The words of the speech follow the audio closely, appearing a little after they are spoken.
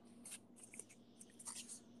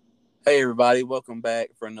Hey everybody, welcome back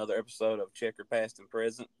for another episode of Checker Past and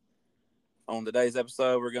Present. On today's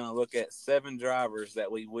episode, we're going to look at 7 drivers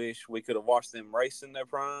that we wish we could have watched them race in their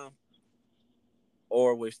prime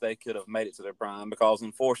or wish they could have made it to their prime because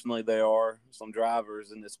unfortunately there are some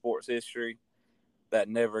drivers in the sports history that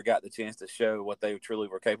never got the chance to show what they truly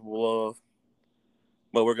were capable of.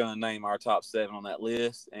 But we're going to name our top 7 on that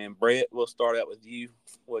list. And Brett, we'll start out with you.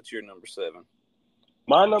 What's your number 7?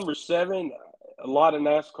 My number seven, a lot of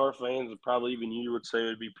NASCAR fans, and probably even you, would say it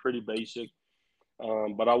would be pretty basic.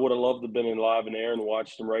 But I would have loved to have been in live and air and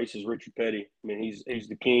watched him race is Richard Petty. I mean, he's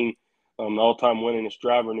the king, the all-time winningest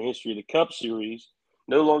driver in the history of the Cup Series.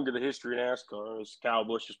 No longer the history of NASCAR, as Kyle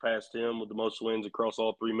Busch has passed him with the most wins across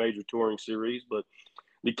all 3 major touring series. But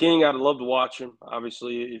the king, I'd love to watch him.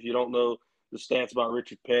 Obviously, if you don't know the stats about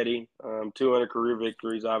Richard Petty, 200 career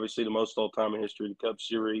victories, obviously the most all-time in history of the Cup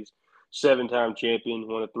Series, 7-time champion,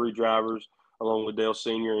 one of 3 drivers, along with Dale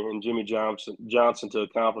Sr. and Jimmy Johnson to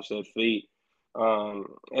accomplish that feat.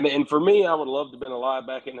 And for me, I would love to have been alive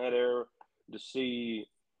back in that era to see,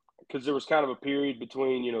 because there was kind of a period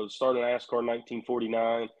between, the start of NASCAR in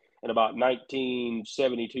 1949 and about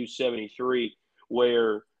 1972, 73,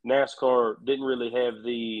 where NASCAR didn't really have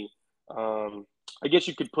the, I guess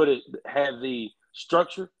you could put it, have the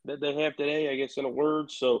structure that they have today, I guess, in a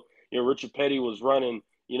word. So, Richard Petty was running,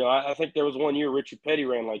 I think there was one year Richard Petty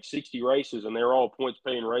ran like 60 races, and they were all points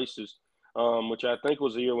paying races, which I think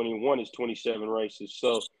was the year when he won his 27 races.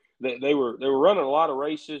 So they were running a lot of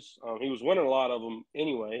races. He was winning a lot of them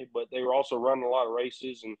anyway, but they were also running a lot of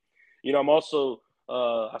races. And I'm also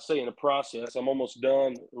I say in the process, I'm almost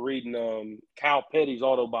done reading Kyle Petty's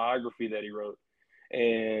autobiography that he wrote,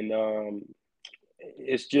 and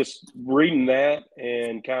it's just reading that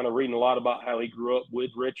and kind of reading a lot about how he grew up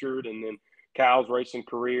with Richard and then Kyle's racing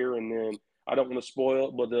career. And then I don't want to spoil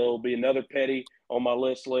it, but there'll be another Petty on my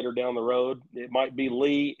list later down the road. It might be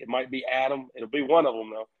Lee, it might be Adam, it'll be one of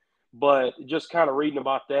them though. But just kind of reading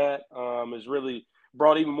about that has really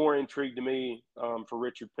brought even more intrigue to me for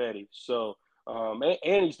Richard Petty. So,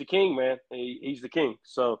 and he's the king, man. He's the king.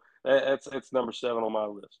 So that's number 7 on my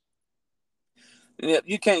list. Yeah,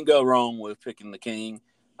 you can't go wrong with picking the king.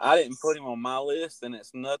 I didn't put him on my list, and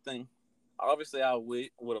it's nothing. Obviously,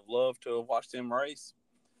 would have loved to have watched him race,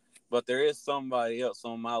 but there is somebody else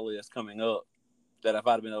on my list coming up that if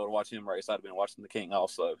I'd have been able to watch him race, I'd have been watching the king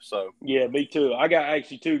also. So, Yeah, me too. I got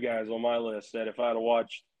actually 2 guys on my list that if I'd have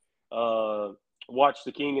uh, watched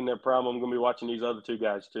the King in their prime, I'm going to be watching these other 2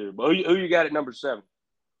 guys too. But who you got at number 7?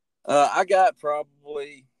 I got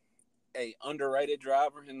probably a underrated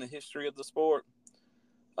driver in the history of the sport,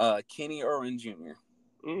 Kenny Irwin Jr.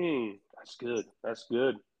 That's good. That's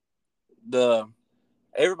good. The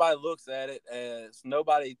Everybody looks at it as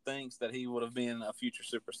nobody thinks that he would have been a future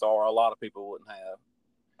superstar. A lot of people wouldn't have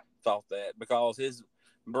thought that because his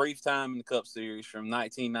brief time in the Cup Series from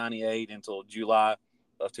 1998 until July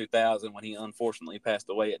of 2000, when he unfortunately passed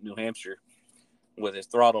away at New Hampshire with his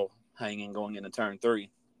throttle hanging going into turn 3,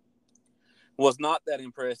 was not that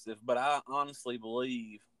impressive. But I honestly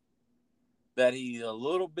believe that he's a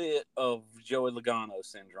little bit of Joey Logano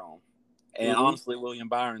syndrome, and Mm-hmm. honestly, William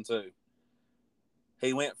Byron too.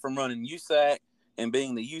 He went from running USAC and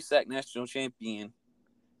being the USAC national champion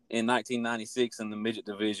in 1996 in the midget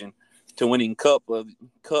division to winning Cup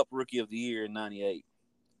Rookie of the Year in '98.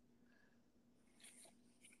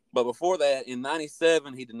 But before that, in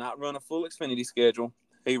 '97, he did not run a full Xfinity schedule.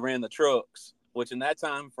 He ran the trucks, which in that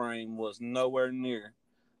time frame was nowhere near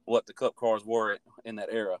what the Cup cars were in that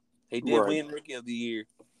era. He did Right. win Rookie of the Year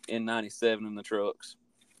in '97 in the trucks,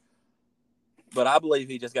 but I believe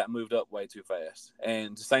he just got moved up way too fast.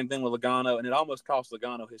 And the same thing with Logano, and it almost cost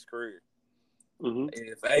Logano his career. Mm-hmm.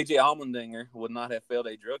 If AJ Allmendinger would not have failed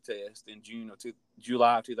a drug test in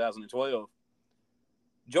July of 2012,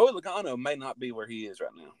 Joey Logano may not be where he is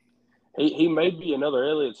right now. He may be another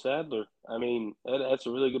Elliott Sadler. I mean, that's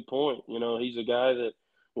a really good point. He's a guy that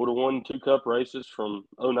would have won 2 Cup races from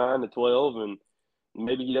 '09 to 12, and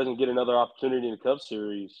maybe he doesn't get another opportunity in the Cup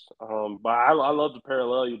Series. But I love the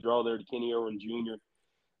parallel you draw there to Kenny Irwin Jr.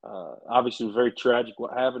 Obviously, it was very tragic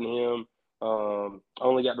what happened to him.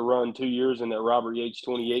 Only got to run 2 years in that Robert Yates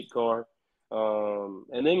 28 car.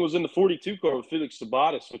 And then was in the 42 car with Felix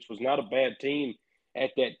Sabates, which was not a bad team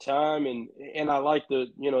at that time. And I like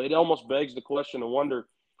it almost begs the question to wonder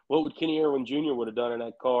what would Kenny Irwin Jr. would have done in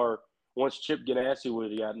that car once Chip Ganassi would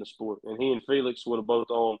have got in the sport. And he and Felix would have both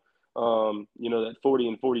owned, that 40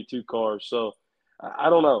 and 42 cars. So I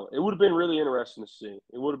don't know. It would have been really interesting to see.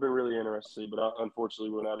 It would have been really interesting to see, but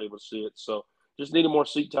unfortunately, we're not able to see it. So just needed more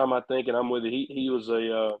seat time, I think. And I'm with you. He was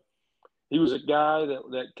a guy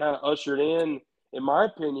that kind of ushered in in my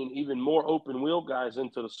opinion, even more open wheel guys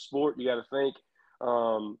into the sport. You got to think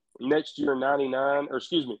next year, 99, or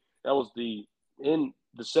excuse me, that was in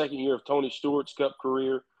the second year of Tony Stewart's Cup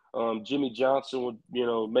career. Jimmy Johnson would,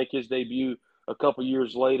 make his debut a couple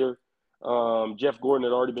years later. Jeff Gordon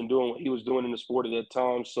had already been doing what he was doing in the sport at that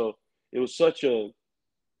time. So it was such a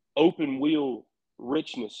open wheel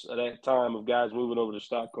richness at that time of guys moving over to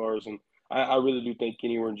stock cars. And I really do think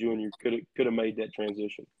Kenny Warren Jr. could have made that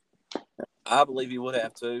transition. I believe he would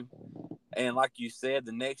have too. And like you said,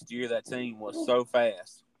 the next year that team was so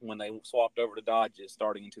fast when they swapped over to Dodges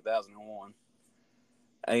starting in 2001.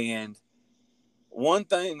 And one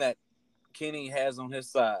thing that Kenny has on his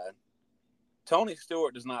side, Tony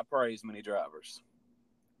Stewart does not praise many drivers.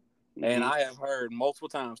 Mm-hmm. And I have heard multiple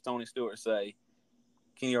times Tony Stewart say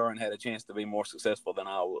Kenny Orrin had a chance to be more successful than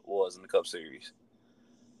I was in the Cup Series.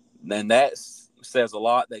 And that says a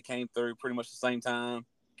lot. They came through pretty much the same time.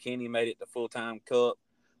 Kenny made it to full-time Cup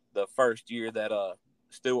the first year that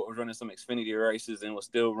Stewart was running some Xfinity races and was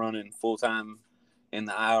still running full-time in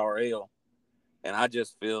the IRL. And I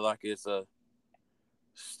just feel like it's a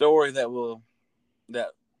story that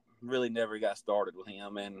really never got started with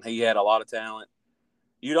him. And he had a lot of talent.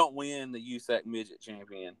 You don't win the USAC Midget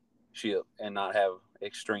Championship and not have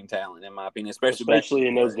extreme talent, in my opinion, especially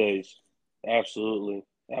in those days. Absolutely.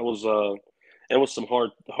 That was some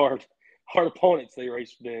hard opponents they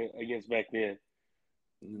raced against back then.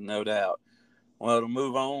 No doubt. Well, to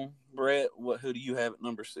move on, Brett, who do you have at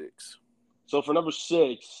number 6? So for number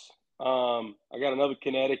 6, I got another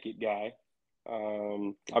Connecticut guy.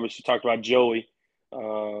 Obviously talked about Joey,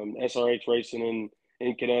 SRX racing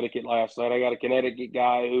in Connecticut last night. I got a Connecticut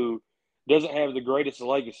guy who doesn't have the greatest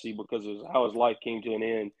legacy because of how his life came to an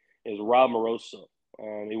end, is Rob Moroso.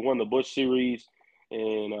 He won the Busch Series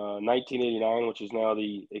in 1989, which is now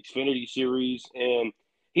the Xfinity Series. And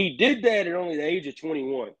he did that at only the age of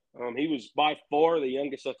 21. He was by far the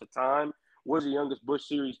youngest at the time, was the youngest Busch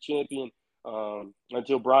Series champion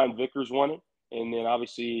until Brian Vickers won it. And then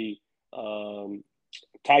obviously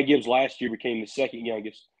Ty Gibbs last year became the second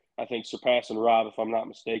youngest, I think, surpassing Rob, if I'm not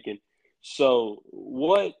mistaken. So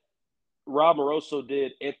what Rob Moroso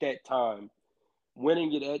did at that time,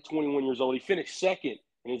 winning it at 21 years old, he finished second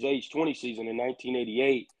in his age 20 season in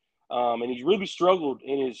 1988. And he's really struggled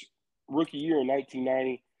in his rookie year in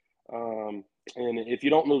 1990. And if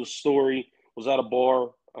you don't know the story, was at a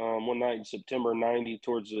bar one night in September 90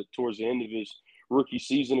 towards the end of his rookie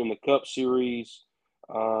season in the Cup Series.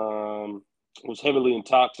 Was heavily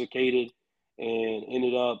intoxicated and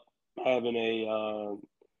ended up having a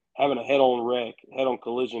head-on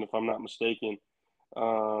collision, if I'm not mistaken,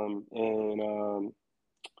 and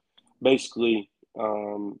basically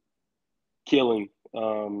killing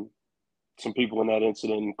some people in that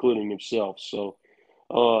incident, including himself. So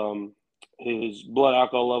his blood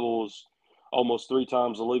alcohol level was almost 3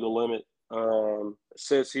 times the legal limit. It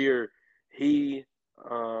says here he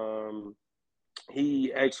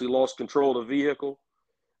actually lost control of the vehicle.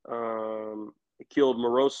 It killed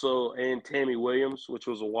Moroso and Tammy Williams, which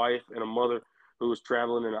was a wife and a mother who was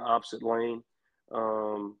traveling in the opposite lane.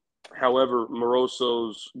 However,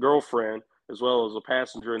 Moroso's girlfriend, as well as a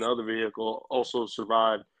passenger in the other vehicle, also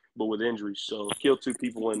survived, but with injuries. So killed 2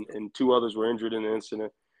 people and 2 others were injured in the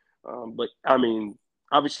incident. But I mean,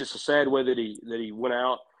 obviously it's a sad way that he went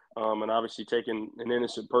out, and obviously taking an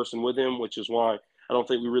innocent person with him, which is why I don't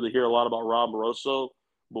think we really hear a lot about Rob Moroso.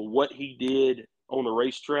 But what he did on the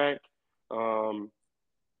racetrack, only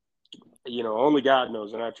God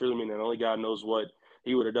knows, and I truly mean that. Only God knows what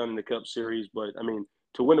he would have done in the Cup Series. But I mean,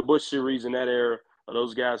 to win the Busch Series in that era,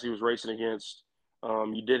 those guys he was racing against,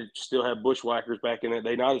 you did still have bushwhackers back in that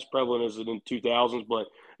day. Not as prevalent as in the 2000s, but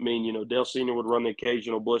I mean, Dale Sr. would run the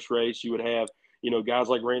occasional Busch race. You would have, guys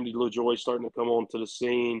like Randy LaJoie starting to come onto the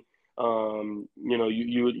scene. You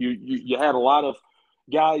had a lot of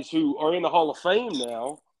guys who are in the Hall of Fame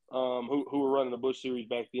now, who were running the Busch Series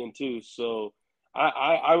back then too. So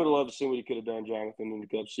I would love to see what he could have done, Jonathan, in the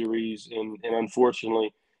Cup Series. And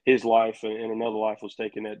unfortunately, his life and another life was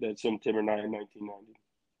taken that September 9, 1990.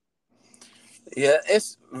 Yeah,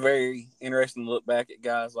 it's very interesting to look back at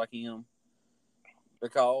guys like him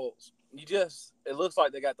because it looks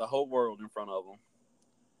like they got the whole world in front of them.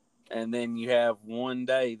 And then you have one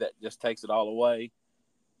day that just takes it all away.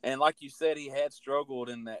 And like you said, he had struggled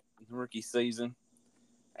in that rookie season.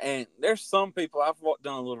 And there's some people, I've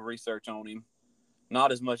done a little research on him,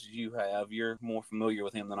 not as much as you have. You're more familiar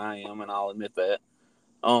with him than I am, and I'll admit that.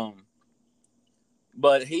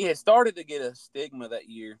 But he had started to get a stigma that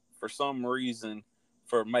year for some reason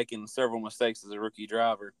for making several mistakes as a rookie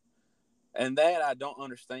driver. And that I don't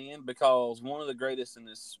understand because one of the greatest in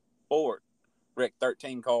this sport wrecked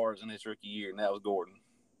 13 cars in his rookie year, and that was Gordon.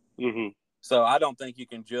 Mm-hmm. So I don't think you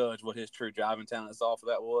can judge what his true driving talent off of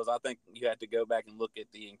that was. I think you have to go back and look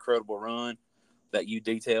at the incredible run that you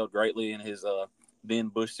detailed greatly in his Ben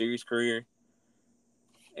Busch Series career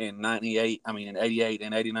in 88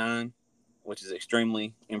 and 89, which is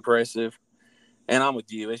extremely impressive. And I'm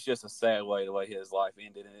with you. It's just a sad way the way his life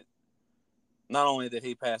ended. And not only did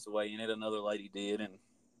he pass away in it, another lady did. And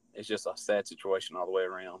it's just a sad situation all the way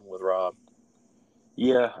around with Rob.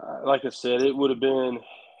 Yeah, like I said, it would have been.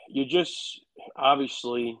 You just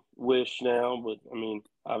obviously wish now, but I mean,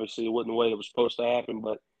 obviously it wasn't the way it was supposed to happen.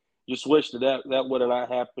 But just wish that would have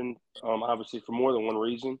not happened. Obviously for more than one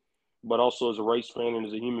reason, but also as a race fan and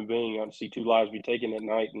as a human being, I'd see two lives be taken that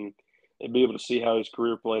night and be able to see how his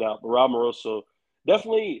career played out. But Rob Moroso,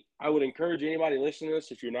 definitely, I would encourage anybody listening to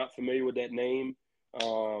this, if you're not familiar with that name,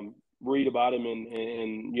 read about him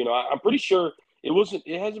and you know, I'm pretty sure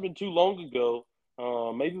it hasn't been too long ago.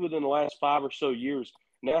 Maybe within the last 5 or so years,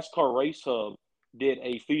 NASCAR Race Hub did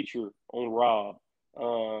a feature on Rob.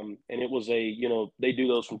 And it was they do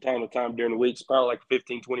those from time to time during the week. It's probably like a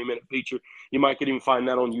 15, 20-minute feature. You might could even find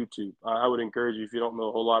that on YouTube. I would encourage you, if you don't know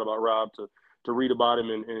a whole lot about Rob, to read about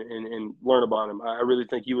him and learn about him. I really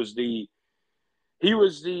think he was the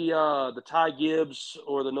Ty Gibbs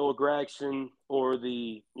or the Noah Gragson or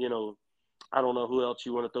I don't know who else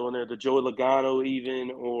you want to throw in there, the Joey Logano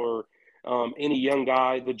even, or any young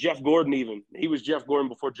guy, the Jeff Gordon even. He was Jeff Gordon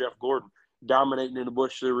before Jeff Gordon, dominating in the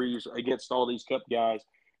Busch Series against all these Cup guys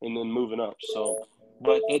and then moving up. So,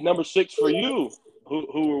 but at number 6 for you, who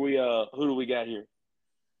do we got here?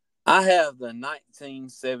 I have the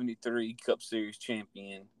 1973 Cup Series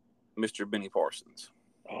champion, Mr. Benny Parsons.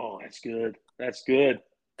 Oh, that's good. That's good.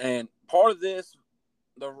 And part of this,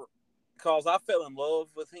 because I fell in love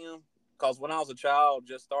with him, because when I was a child,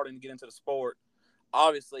 just starting to get into the sport,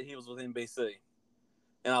 obviously he was with NBC.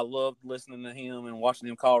 And I loved listening to him and watching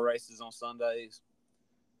him call races on Sundays.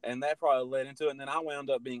 And that probably led into it. And then I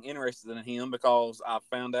wound up being interested in him because I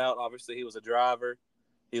found out, obviously, he was a driver.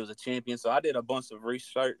 He was a champion. So I did a bunch of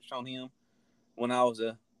research on him when I was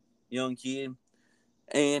a young kid.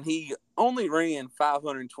 And he only ran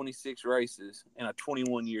 526 races in a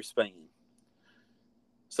 21-year span.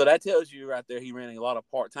 So that tells you right there he ran a lot of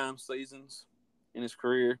part-time seasons in his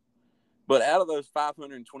career. But out of those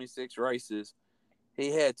 526 races,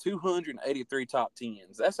 he had 283 top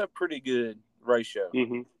 10s. That's a pretty good ratio.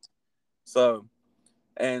 Mm-hmm. So,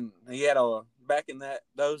 and he had back in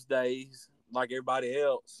those days, like everybody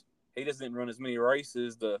else, he just didn't run as many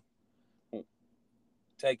races to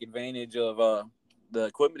take advantage of the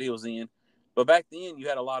equipment he was in. But back then, you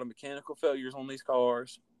had a lot of mechanical failures on these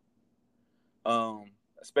cars,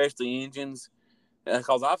 especially engines.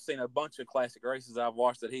 Because I've seen a bunch of classic races I've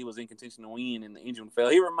watched that he was in contention to win, and the engine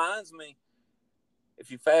failed. He reminds me,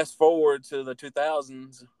 if you fast forward to the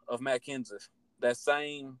 2000s, of Matt Kenseth, that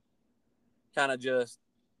same kind of just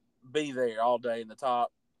be there all day in the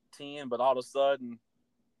top 10, but all of a sudden,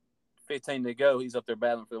 15 to go, he's up there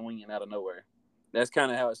battling for the win out of nowhere. That's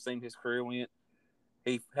kind of how it seemed his career went.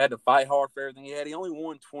 He had to fight hard for everything he had. He only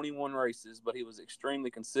won 21 races, but he was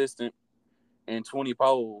extremely consistent in 20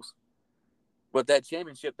 poles. But that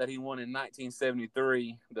championship that he won in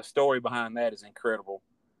 1973, the story behind that is incredible.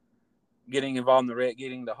 Getting involved in the wreck,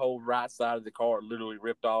 getting the whole right side of the car literally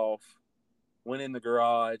ripped off, went in the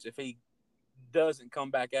garage. If he doesn't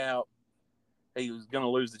come back out, he was going to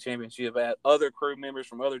lose the championship. Other crew members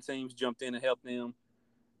from other teams jumped in and helped him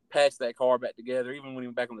patch that car back together. Even when he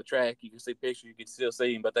went back on the track, you can see pictures, you could still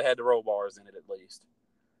see him, but they had the roll bars in it at least.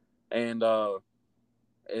 And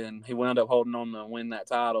he wound up holding on to win that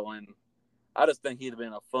title. And I just think he'd have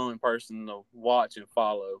been a fun person to watch and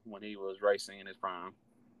follow when he was racing in his prime.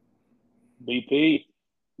 BP.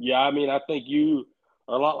 Yeah, I mean, I think you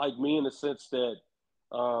are a lot like me in the sense that,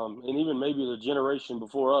 and even maybe the generation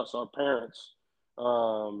before us, our parents,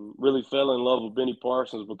 really fell in love with Benny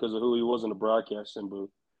Parsons because of who he was in the broadcasting booth.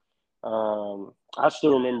 I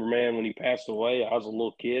still remember, man, when he passed away, I was a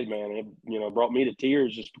little kid, man. It, brought me to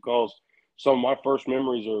tears just because some of my first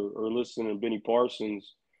memories are listening to Benny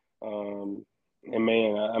Parsons. And,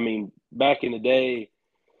 man, I mean, back in the day,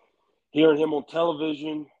 hearing him on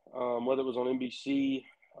television, whether it was on NBC,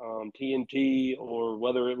 TNT, or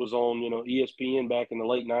whether it was on, ESPN back in the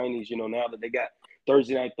late 90s, now that they got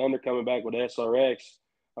Thursday Night Thunder coming back with SRX,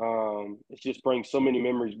 it just brings so many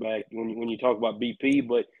memories back when you talk about BP.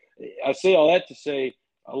 But I say all that to say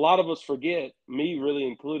a lot of us forget, me really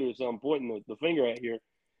included, so I'm pointing the finger at here,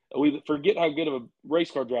 we forget how good of a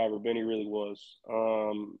race car driver Benny really was.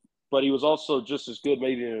 But he was also just as good,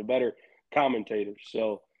 maybe even a better commentator.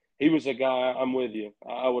 So he was a guy. I'm with you.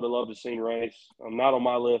 I would have loved to seen race. I'm not on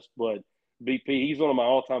my list, but BP. He's one of my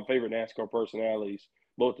all-time favorite NASCAR personalities,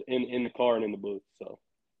 both in the car and in the booth. So.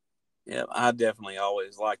 Yeah, I definitely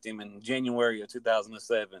always liked him. In January of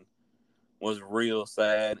 2007 was real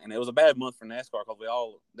sad, and it was a bad month for NASCAR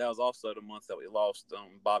because that was also the month that we lost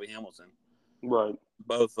Bobby Hamilton. Right.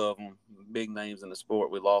 Both of them big names in the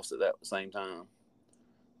sport. We lost at that same time,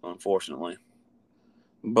 unfortunately.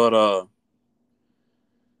 But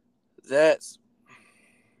that's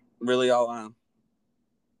really all I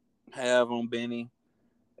have on Benny.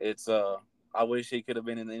 It's I wish he could have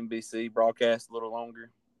been in the NBC broadcast a little longer.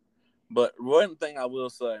 But one thing I will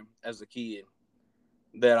say as a kid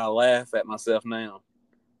that I laugh at myself now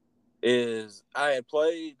is I had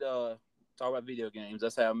played talk about video games.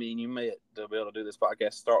 That's how me and you met to be able to do this podcast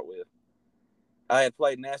to start with. I had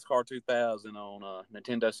played NASCAR 2000 on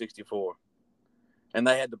Nintendo 64, and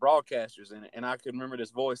they had the broadcasters in it, and I could remember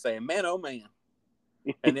this voice saying, "Man, oh man."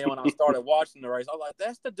 And then when I started watching the race, I was like,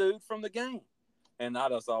 "That's the dude from the game." And I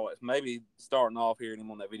just always, maybe starting off hearing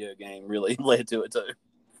him on that video game really led to it too.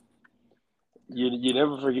 You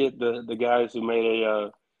never forget the guys who made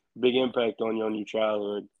a big impact on you on your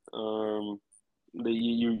childhood. You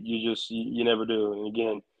never do. And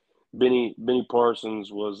again, Benny Parsons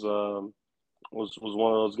was one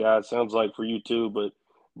of those guys. Sounds like for you too, but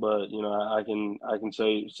you know I can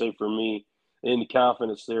say for me, and the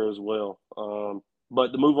confidence there as well.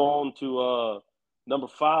 But to move on to number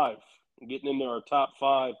 5, getting into our top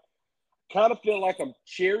 5, kind of feel like I'm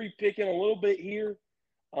cherry picking a little bit here,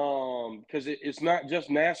 because it's not just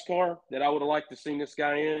NASCAR that I would have liked to see this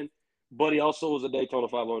guy in, but he also was a Daytona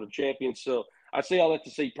 500 champion. So I say all that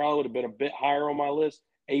to say he probably would have been a bit higher on my list.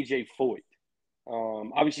 AJ Foyt.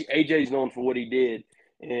 Obviously, AJ is known for what he did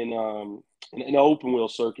in the open wheel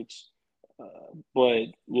circuits, but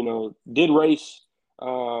did race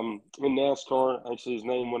in NASCAR. Actually, his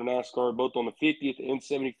name won a NASCAR both on the 50th and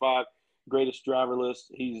 75 greatest driver list.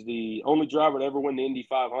 He's the only driver to ever win the Indy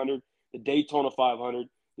 500, the Daytona 500,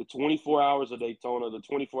 the 24 hours of Daytona, the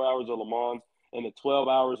 24 hours of Le Mans, and the 12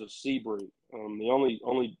 hours of Sebring. The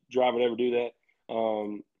only driver to ever do that.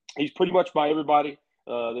 He's pretty much by everybody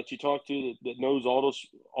that you talk to that knows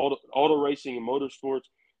auto racing and motorsports.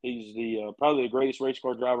 He's the probably the greatest race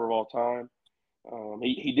car driver of all time.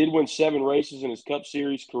 He did win 7 races in his Cup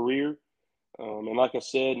Series career, and like I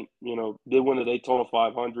said, did win the Daytona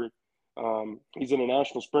 500. He's in the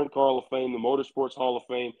National Sprint Car Hall of Fame, the Motorsports Hall of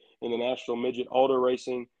Fame, and the National Midget Auto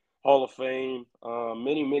Racing Hall of Fame.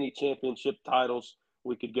 Many championship titles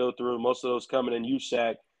we could go through. Most of those coming in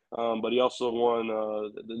USAC, but he also won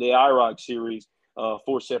the IROC Series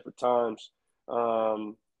 4 separate times.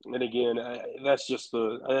 And again, that's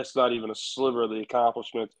not even a sliver of the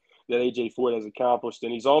accomplishments that AJ Foyt has accomplished.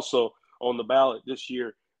 And he's also on the ballot this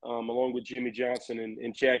year, along with Jimmy Johnson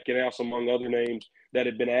and Chad Knaus, among other names that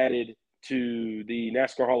have been added to the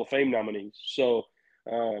NASCAR Hall of Fame nominees. So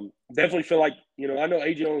definitely feel like, I know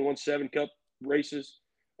AJ only won 7 Cup races,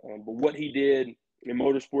 but what he did in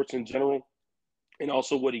motorsports in general, and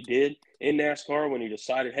also what he did in NASCAR when he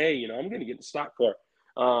decided, hey, I'm going to get the stock car.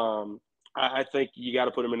 I think you got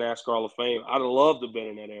to put him in NASCAR Hall of Fame. I'd love to have been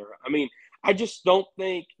in that era. I mean, I just don't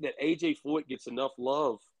think that AJ Foyt gets enough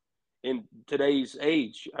love in today's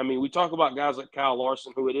age. I mean, we talk about guys like Kyle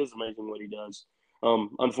Larson, who it is amazing what he does.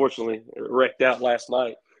 Unfortunately, wrecked out last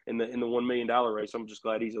night in the $1 million race. I'm just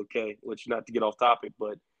glad he's okay, which not to get off topic,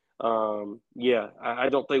 but I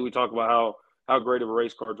don't think we talk about how great of a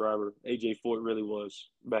race car driver AJ Foyt really was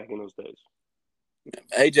back in those days.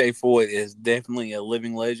 AJ Foyt is definitely a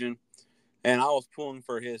living legend. And I was pulling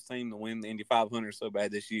for his team to win the Indy 500 so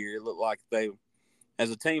bad this year. It looked like as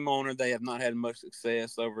a team owner, they have not had much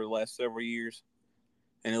success over the last several years.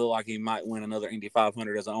 And it looked like he might win another Indy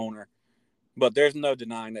 500 as an owner. But there's no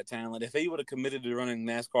denying that talent. If he would have committed to running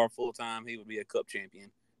NASCAR full time, he would be a Cup champion.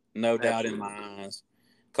 No doubt in my eyes.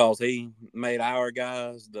 Because he made our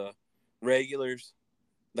guys, the regulars,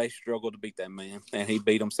 they struggled to beat that man. And he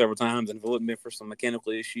beat them several times. And if it wouldn't have been for some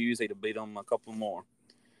mechanical issues, he'd have beat them a couple more.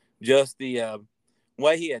 Just the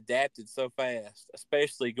way he adapted so fast,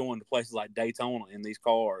 especially going to places like Daytona in these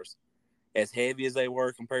cars, as heavy as they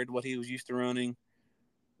were compared to what he was used to running,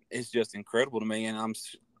 it's just incredible to me. And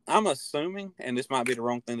I'm assuming, and this might be the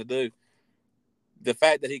wrong thing to do, the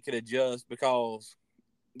fact that he could adjust, because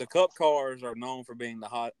the Cup cars are known for being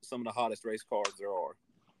some of the hottest race cars there are.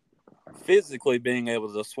 Physically being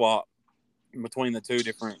able to swap between the 2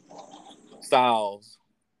 different styles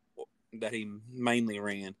that he mainly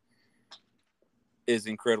ran is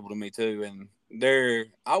incredible to me too. And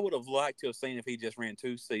I would have liked to have seen if he just ran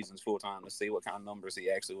 2 seasons full time to see what kind of numbers he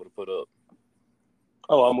actually would have put up.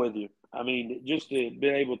 Oh, I'm with you. I mean, just to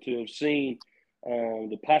been able to have seen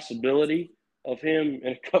the possibility of him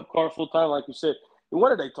in a Cup car full time, like you said, he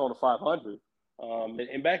won a Daytona 500.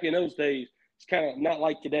 And back in those days, it's kind of not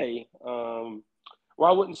like today. Well,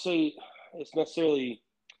 I wouldn't say it's necessarily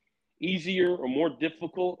easier or more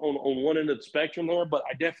difficult on one end of the spectrum there, but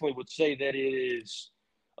I definitely would say that it is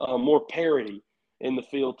more parity in the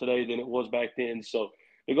field today than it was back then. So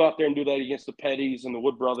to go out there and do that against the Petties and the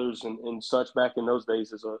Wood brothers and such back in those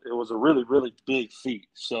days it was a really, really big feat.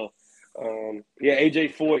 So yeah,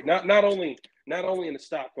 AJ Foyt, not only in the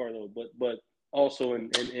stock car though, but also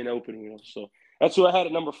in opening wheels. So that's who I had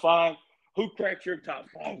at number 5. Who cracked your top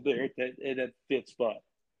 5 there at that fifth spot?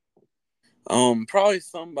 Probably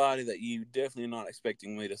somebody that you definitely not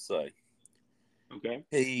expecting me to say. Okay.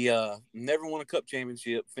 He never won a Cup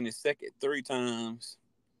championship, finished second 3 times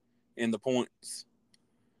in the points,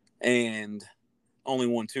 and only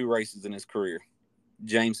won 2 races in his career.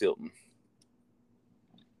 James Hilton.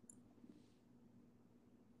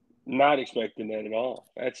 Not expecting that at all.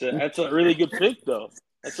 That's a really good pick, though.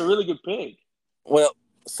 That's a really good pick. Well,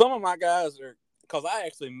 some of my guys are, because I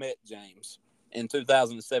actually met James in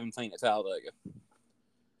 2017 at Talladega,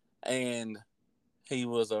 and he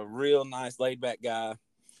was a real nice, laid back guy.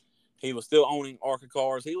 He was still owning ARCA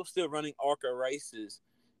cars. He was still running ARCA races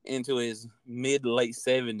into his mid to late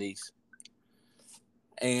 70s.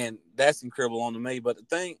 And that's incredible on to me. But the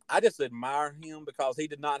thing, I just admire him because he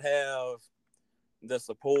did not have the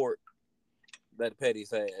support that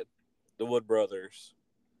Petty's had, the Wood brothers,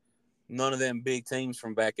 none of them big teams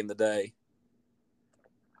from back in the day.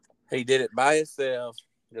 He did it by himself,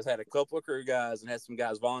 just had a couple of crew guys and had some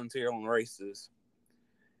guys volunteer on races.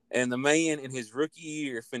 And the man in his rookie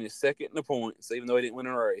year finished second in the points, even though he didn't win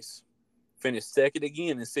a race. Finished second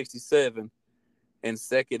again in 67 and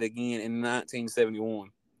second again in 1971.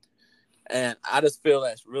 And I just feel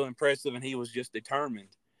that's real impressive, and he was just determined.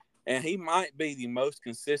 And he might be the most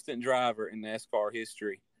consistent driver in NASCAR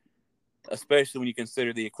history, especially when you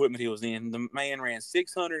consider the equipment he was in. The man ran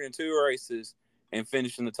 602 races and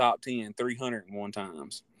finished in the top 10 301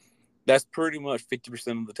 times. That's pretty much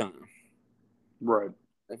 50% of the time. Right.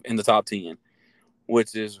 In the top 10,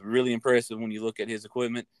 which is really impressive when you look at his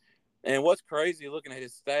equipment. And what's crazy looking at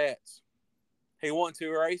his stats, he won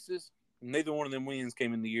 2 races. Neither one of them wins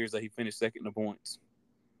came in the years that he finished second in the points.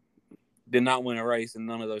 Did not win a race in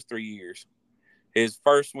none of those 3 years. His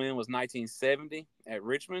first win was 1970 at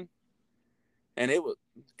Richmond. And it was,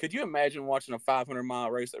 could you imagine watching a 500-mile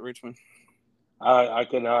race at Richmond? I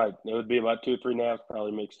cannot. It would be about 2 or 3 naps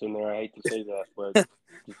probably mixed in there. I hate to say that, but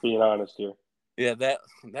just being honest here. Yeah,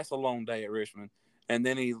 that's a long day at Richmond. And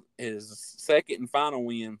then his second and final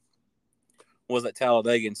win was at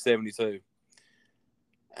Talladega in 72.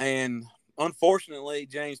 And unfortunately,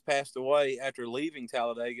 James passed away after leaving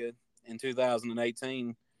Talladega in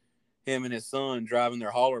 2018. Him and his son driving their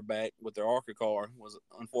hauler back with their ARCA car was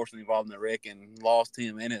unfortunately involved in a wreck and lost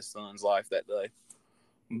him and his son's life that day.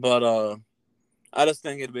 But I just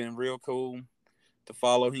think it'd been real cool to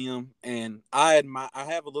follow him, and I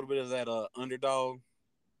have a little bit of that underdog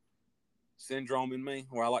syndrome in me,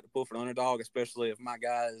 where I like to pull for the underdog, especially if my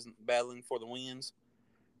guy is battling for the wins.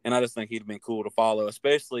 And I just think he'd have been cool to follow,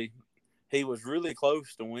 especially he was really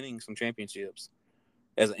close to winning some championships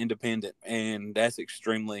as an independent, and that's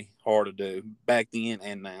extremely hard to do back then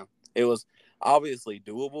and now. It was obviously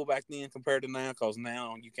doable back then compared to now, because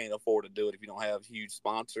now you can't afford to do it if you don't have huge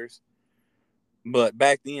sponsors. But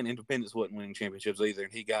back then, independents wasn't winning championships either,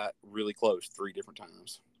 and he got really close 3 different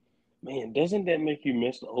times. Man, doesn't that make you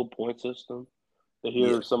miss the old point system? To Yeah.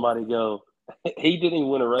 hear somebody go, he didn't even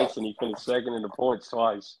win a race and he finished second in the points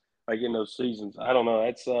twice, like in those seasons. I don't know.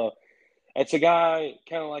 That's a guy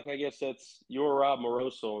kind of like, I guess that's your Rob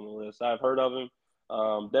Moroso on the list. I've heard of him,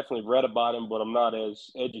 definitely read about him, but I'm not as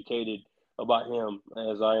educated about him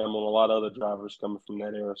as I am on a lot of other drivers coming from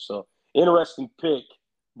that era. So interesting pick,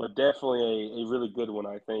 but definitely a really good one,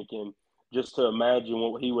 I think. And just to imagine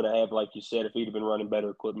what he would have had, like you said, if he'd have been running better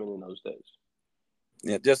equipment in those days.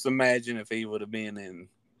 Yeah, just imagine if he would have been in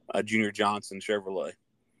a Junior Johnson Chevrolet,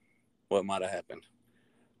 what might have happened.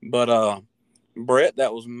 But Brett,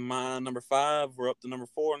 that was my number 5. We're up to number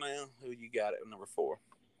 4 now. Who you got at number 4?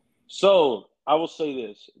 So I will say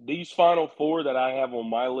this: these final 4 that I have on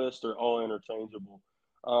my list are all interchangeable.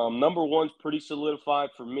 Number one's pretty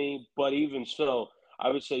solidified for me, but even so, I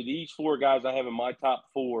would say these 4 guys I have in my top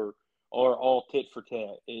 4 are all tit for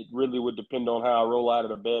tat. It really would depend on how I roll out of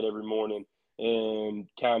the bed every morning and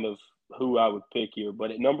kind of who I would pick here.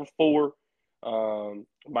 But at number 4,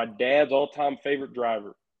 my dad's all-time favorite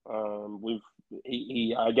driver.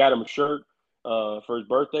 I got him a shirt for his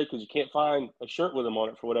birthday because you can't find a shirt with him on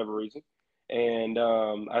it for whatever reason. And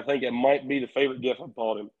I think it might be the favorite gift I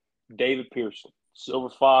bought him. David Pearson, Silver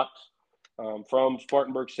Fox, from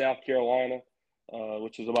Spartanburg, South Carolina,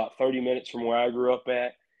 which is about 30 minutes from where I grew up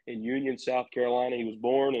at in Union, South Carolina. He was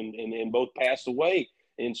born and both passed away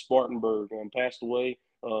in Spartanburg. Passed away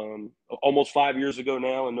almost 5 years ago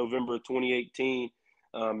now in November of 2018.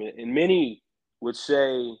 And many would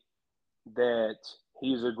say that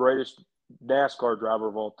he's the greatest NASCAR driver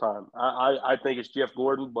of all time. I think it's Jeff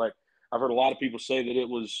Gordon, but I've heard a lot of people say that it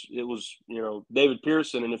was David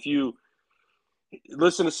Pearson. And if you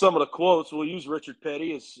listen to some of the quotes, we'll use Richard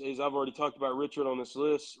Petty as I've already talked about Richard on this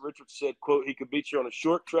list. Richard said, quote, he could beat you on a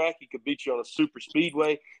short track, he could beat you on a super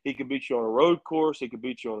speedway, he could beat you on a road course, he could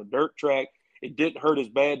beat you on a dirt track. It didn't hurt as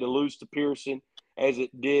bad to lose to Pearson as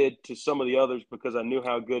it did to some of the others because I knew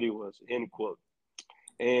how good he was, end quote.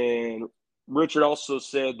 And Richard also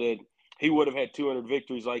said that he would have had 200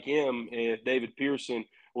 victories like him if David Pearson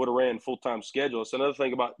would have ran full-time schedule. It's another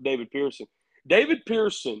thing about David Pearson. David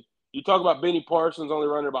Pearson, you talk about Benny Parsons only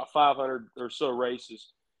running about 500 or so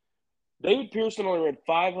races. David Pearson only ran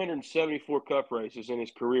 574 Cup races in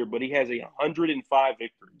his career, but he has 105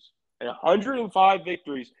 victories. 105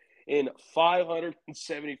 victories in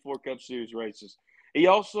 574 Cup Series races. He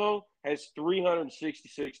also has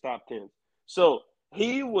 366 top tens. So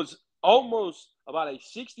he was almost about a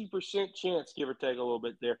 60% chance, give or take a little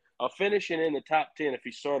bit there, of finishing in the top 10 if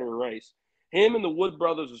he started a race. Him and the Wood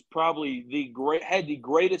brothers is probably had the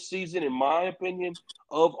greatest season, in my opinion,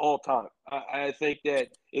 of all time. I think that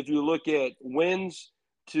if you look at wins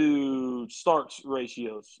to starts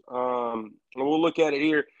ratios, and we'll look at it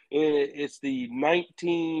here. It's the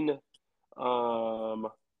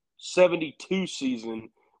 1972 season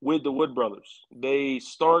with the Wood brothers. They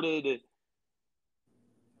started. My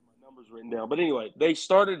numbers written down, but anyway, they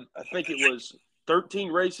started. I think it was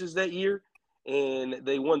 13 races that year, and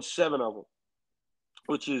they won 7 of them,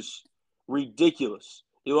 which is ridiculous.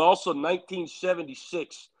 It was also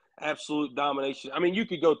 1976 absolute domination. I mean, you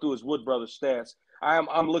could go through his Wood Brothers stats.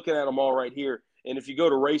 I'm looking at them all right here, and if you go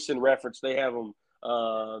to Racing Reference, they have them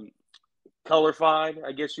colorified,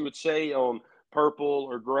 I guess you would say, on purple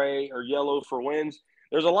or gray or yellow for wins.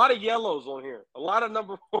 There's a lot of yellows on here. A lot of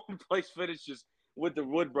number 1 place finishes with the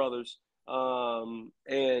Wood Brothers.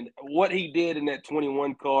 And what he did in that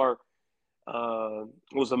 21 car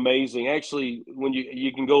was amazing. Actually, when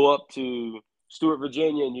you can go up to Stewart,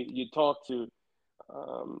 Virginia, and you talk to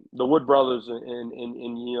the Wood brothers and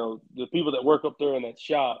the people that work up there in that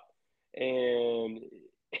shop, and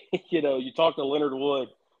you talk to Leonard Wood,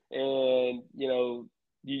 and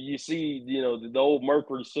you see the old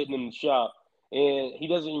Mercury sitting in the shop, and he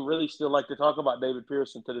doesn't really still like to talk about David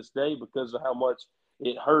Pearson to this day because of how much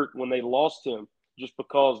it hurt when they lost him, just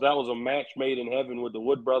because that was a match made in heaven with the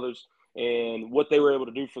Wood brothers and what they were able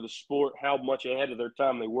to do for the sport, how much ahead of their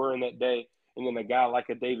time they were in that day. And then a guy like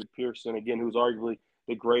a David Pearson, again, who's arguably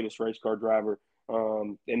the greatest race car driver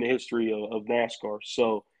in the history of NASCAR.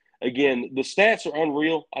 So, again, the stats are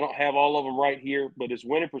unreal. I don't have all of them right here, but his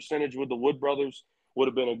winning percentage with the Wood brothers would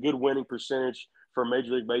have been a good winning percentage for a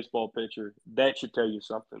Major League Baseball pitcher. That should tell you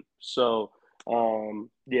something. So,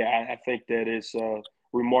 I think that is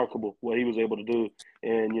remarkable what he was able to do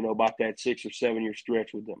in, about that 6 or 7 year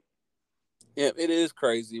stretch with them. Yeah, it is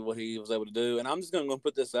crazy what he was able to do. And I'm just going to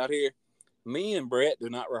put this out here. Me and Brett do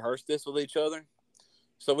not rehearse this with each other.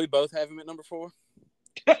 So we both have him at number 4.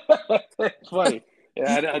 That's funny.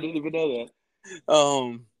 Yeah, I didn't even know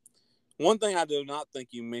that. One thing I do not think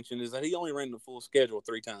you mentioned is that he only ran the full schedule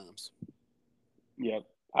 3 times. Yeah.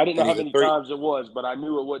 I didn't know how many times it was, but I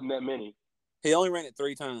knew it wasn't that many. He only ran it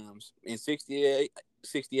 3 times in 68,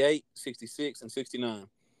 66, and 69.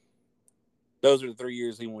 Those are the 3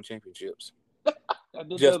 years he won championships. I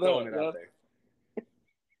did Just know throwing it out there.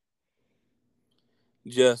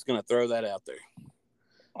 Just going to throw that out there.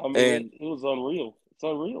 I mean, it was unreal. It's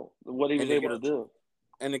unreal what he was able to do.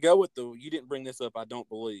 And to go with you didn't bring this up, I don't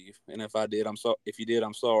believe. And if I did, if you did,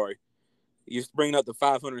 I'm sorry. You bring up the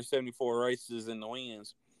 574 races and the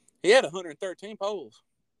wins. He had 113 poles.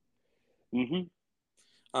 Mm-hmm.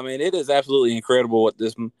 I mean, it is absolutely incredible what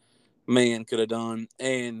this man could have done.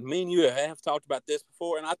 And me and you have talked about this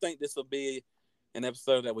before, and I think this will be an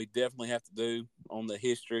episode that we definitely have to do on the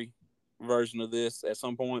history version of this at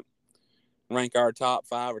some point. Rank our top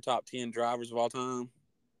 5 or top 10 drivers of all time.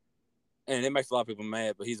 And it makes a lot of people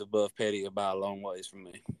mad, but he's above Petty by a long ways from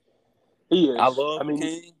me. He is. I love the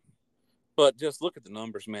King, but just look at the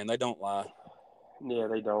numbers, man. They don't lie. Yeah,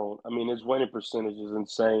 they don't. I mean, his winning percentage is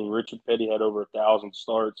insane. Richard Petty had over 1,000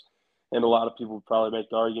 starts. And a lot of people would probably make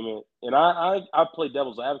the argument. And I played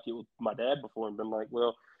devil's advocate with my dad before and been like,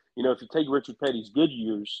 well, if you take Richard Petty's good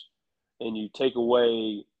years and you take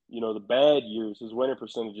away, the bad years, his winning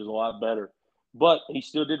percentage is a lot better. But he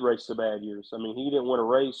still did race the bad years. I mean, he didn't win a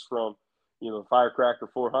race from, the Firecracker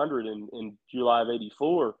 400 in July of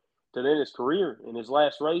 '84 to then his career. And his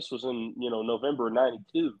last race was in, November of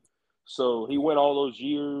 '92. So he went all those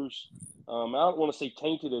years. I don't want to say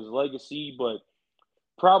tainted his legacy, but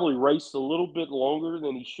probably raced a little bit longer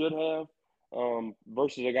than he should have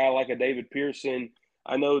versus a guy like a David Pearson.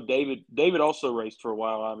 I know David also raced for a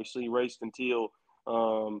while, obviously. He raced until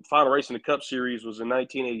final race in the Cup Series was in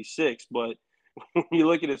 1986. But when you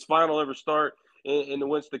look at his final ever start in the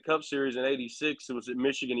Winston Cup Series in '86, it was at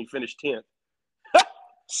Michigan. He finished 10th.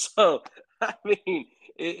 So, I mean,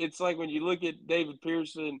 it's like when you look at David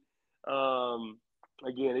Pearson,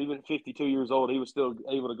 again, even at 52 years old, he was still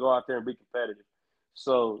able to go out there and be competitive.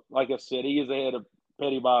 So, like I said, he is ahead of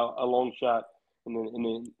Petty by a long shot. And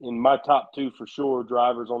then in my top two for sure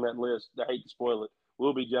drivers on that list, I hate to spoil it,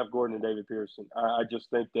 will be Jeff Gordon and David Pearson. I just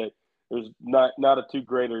think that there's not a two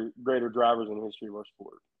greater drivers in the history of our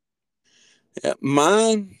sport. Yeah,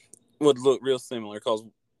 mine would look real similar because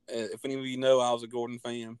if any of you know, I was a Gordon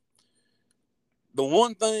fan. The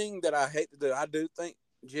one thing that I hate to do, I do think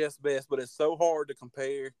Jeff's best, but it's so hard to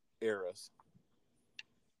compare eras.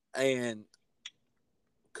 And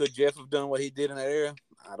could Jeff have done what he did in that era?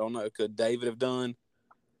 I don't know. Could David have done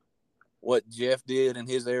what Jeff did in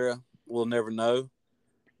his era? We'll never know.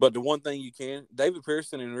 But the one thing you can, David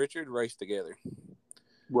Pearson and Richard raced together.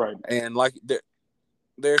 Right. And like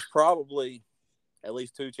there's probably at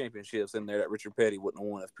least 2 championships in there that Richard Petty wouldn't have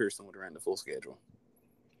won if Pearson would have ran the full schedule.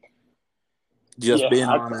 Just being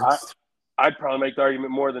honest. I'd probably make the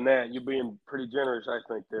argument more than that. You're being pretty generous, I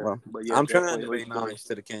think, there. Well, but yeah, I'm trying to be nice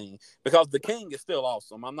to the King because the King is still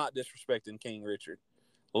awesome. I'm not disrespecting King Richard.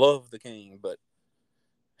 Love the King, but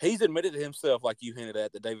he's admitted to himself, like you hinted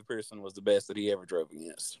at, that David Pearson was the best that he ever drove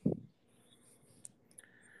against.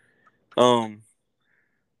 Well,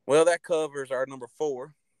 that covers our number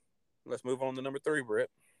 4. Let's move on to number 3, Brett.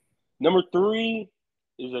 Number 3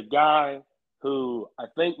 is a guy who I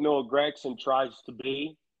think Noah Gragson tries to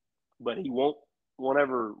be, but he won't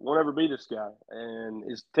ever be this guy, and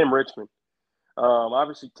it's Tim Richmond.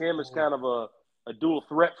 Obviously, Tim is kind of a dual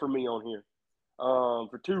threat for me on here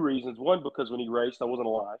for 2 reasons. One, because when he raced, I wasn't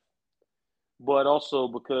alive, but also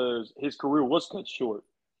because his career was cut short.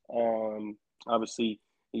 Obviously,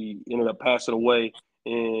 he ended up passing away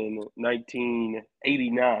in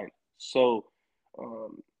 1989. So,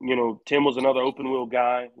 Tim was another open wheel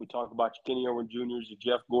guy. We talked about your Kenny Irwin Jr.'s, your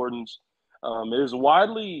Jeff Gordon's. It is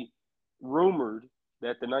widely rumored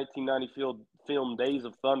that the 1990 film Days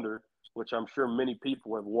of Thunder, which I'm sure many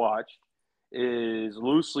people have watched, is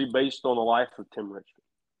loosely based on the life of Tim Richmond.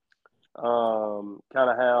 Kind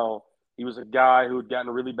of how he was a guy who had gotten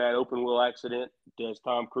a really bad open wheel accident, as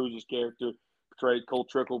Tom Cruise's character Cole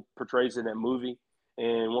Trickle portrays in that movie,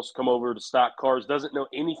 and wants to come over to stock cars, doesn't know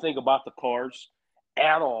anything about the cars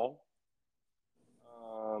at all.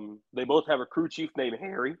 They both have a crew chief named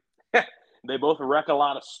Harry. They both wreck a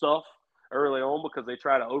lot of stuff early on because they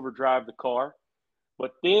try to overdrive the car.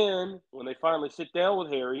 But then when they finally sit down with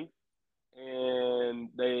Harry and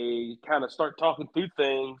they kind of start talking through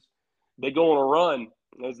things, they go on a run,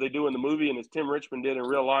 as they do in the movie and as Tim Richmond did in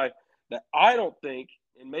real life, that I don't think,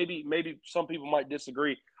 and maybe some people might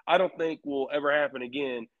disagree, I don't think will ever happen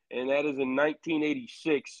again. And that is in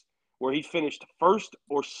 1986, where he finished first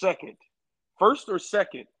or second,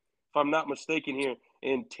 if I'm not mistaken here,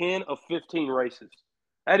 in 10 of 15 races.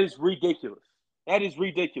 That is ridiculous.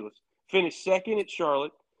 Finished second at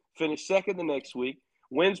Charlotte, finished second the next week,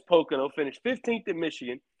 wins Pocono, finished 15th at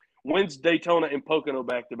Michigan, wins Daytona and Pocono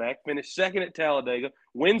back-to-back, finished second at Talladega,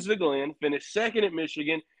 wins the Glen, finished second at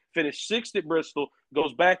Michigan, finished 6th at Bristol,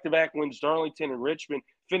 goes back-to-back, wins Darlington and Richmond,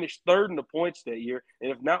 finished 3rd in the points that year,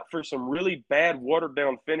 and if not for some really bad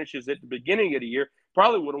watered-down finishes at the beginning of the year,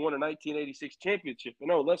 probably would have won a 1986 championship. And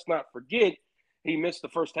no, let's not forget, he missed the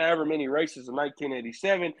first however many races in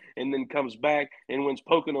 1987 and then comes back and wins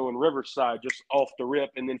Pocono and Riverside just off the rip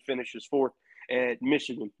and then finishes 4th at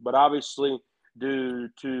Michigan. But obviously, due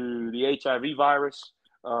to the HIV virus,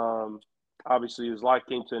 obviously his life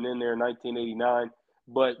came to an end there in 1989.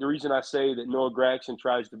 But the reason I say that Noah Gragson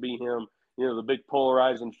tries to be him, the big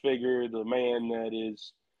polarizing figure, the man that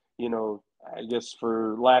is, I guess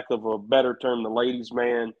for lack of a better term, the ladies'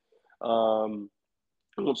 man,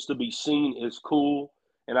 wants to be seen as cool.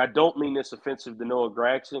 And I don't mean this offensive to Noah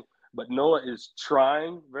Gragson, but Noah is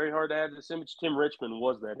trying very hard to have this image. Tim Richmond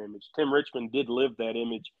was that image. Tim Richmond did live that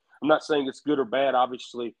image. I'm not saying it's good or bad.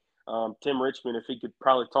 Obviously, Tim Richmond, if he could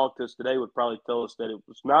probably talk to us today, would probably tell us that it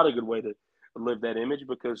was not a good way to live that image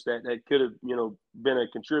because that could have been a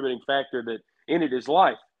contributing factor that ended his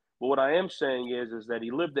life. But what I am saying is that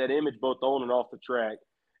he lived that image both on and off the track,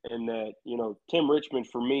 and that Tim Richmond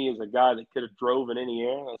for me is a guy that could have drove in any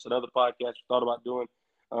air. That's another podcast we thought about doing.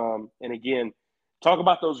 And again, talk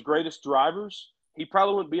about those greatest drivers. He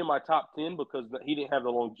probably wouldn't be in my top 10 because he didn't have the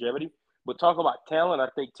longevity. But talk about talent. I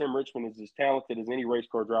think Tim Richmond is as talented as any race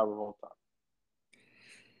car driver of all time.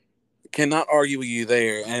 Cannot argue with you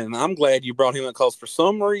there, and I'm glad you brought him up because for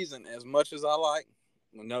some reason, as much as I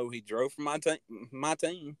know he drove for my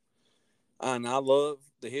team, and I love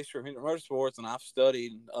the history of Hendrick Motorsports, and I've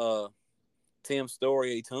studied Tim's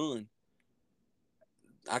story a ton.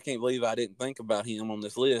 I can't believe I didn't think about him on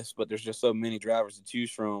this list, but there's just so many drivers to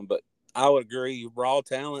choose from. But I would agree, raw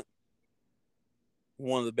talent,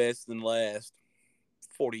 one of the best in the last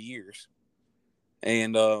 40 years.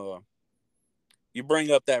 And you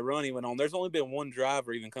bring up that run he went on. There's only been one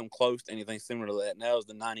driver even come close to anything similar to that, and that was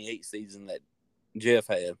the 98 season that Jeff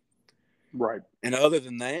had. Right. And other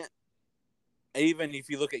than that, even if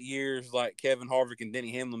you look at years like Kevin Harvick and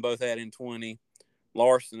Denny Hamlin both had in 20,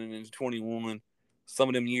 Larson in 21, some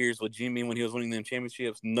of them years with Jimmy when he was winning them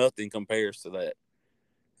championships, nothing compares to that.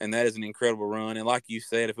 And that is an incredible run. And like you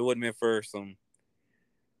said, if it wouldn't been for some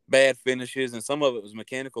bad finishes, and some of it was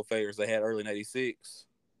mechanical failures they had early in 86,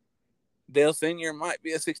 Dale Sr. might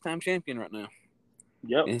be a 6-time champion right now.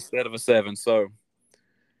 Yep. Instead of a 7. So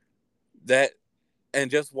that, and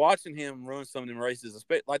just watching him run some of them races,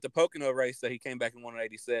 like the Pocono race that he came back and won in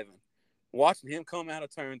 87, watching him come out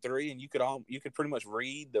of turn 3, and you could pretty much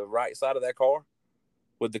read the right side of that car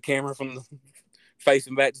with the camera from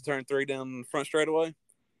facing back to turn 3 down the front straightaway,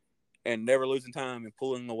 and never losing time and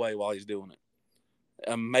pulling away while he's doing it.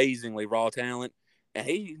 Amazingly raw talent. And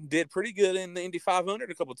he did pretty good in the Indy 500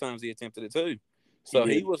 a couple of times he attempted it too. So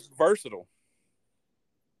he was versatile.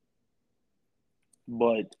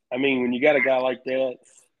 But, I mean, when you got a guy like that,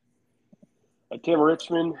 a Tim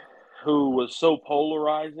Richmond, who was so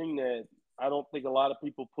polarizing that I don't think a lot of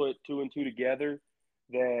people put 2 and 2 together,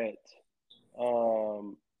 that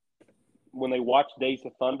when they watch Days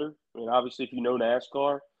of Thunder, I mean, obviously if you know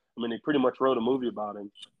NASCAR, I mean, they pretty much wrote a movie about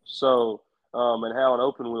him. So, and how an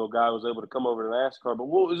open wheel guy was able to come over to NASCAR. But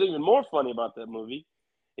what was even more funny about that movie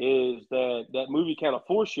is that movie kind of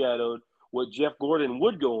foreshadowed what Jeff Gordon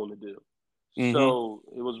would go on to do. Mm-hmm. So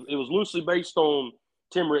it was loosely based on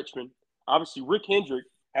Tim Richmond. Obviously, Rick Hendrick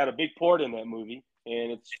had a big part in that movie,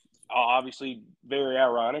 and it's obviously very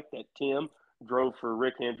ironic that Tim drove for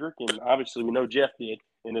Rick Hendrick, and obviously we know Jeff did,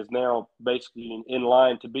 and is now basically in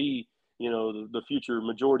line to be, the future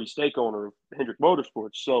majority stake owner of Hendrick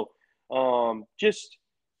Motorsports. So, just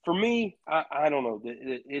for me, I don't know.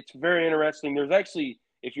 It's very interesting. There's actually,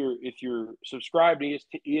 if you're subscribed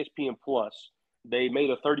to ESPN Plus, they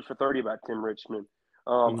made a 30 for 30 about Tim Richmond.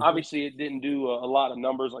 Obviously, it didn't do a lot of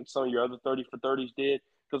numbers like some of your other 30 for 30s did,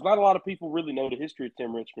 because not a lot of people really know the history of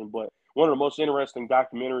Tim Richmond. But one of the most interesting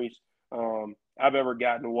documentaries I've ever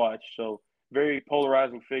gotten to watch. So very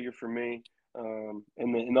polarizing figure for me. And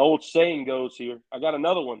the old saying goes here. I got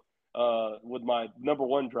another one with my number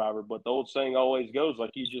 1 driver, but the old saying always goes,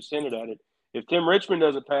 like you just hinted at it. If Tim Richmond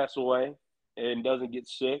doesn't pass away and doesn't get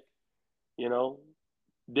sick,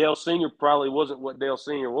 Dale Sr. probably wasn't what Dale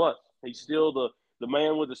Sr. was. He's still the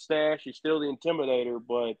man with the stash. He's still the intimidator,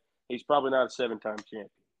 but he's probably not a 7-time champion.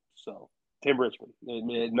 So Tim Richmond,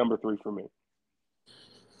 number 3 for me.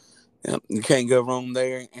 Yep, you can't go wrong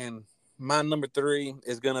there. And my number 3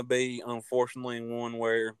 is going to be, unfortunately, one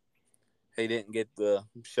where he didn't get to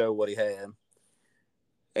show what he had.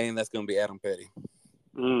 And that's going to be Adam Petty.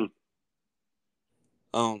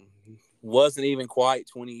 Wasn't even quite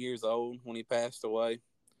 20 years old when he passed away.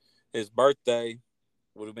 His birthday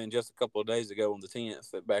would have been just a couple of days ago on the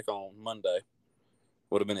 10th, back on Monday.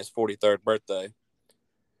 Would have been his 43rd birthday.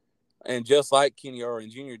 And just like Kenny Orrin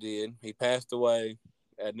Jr. did, he passed away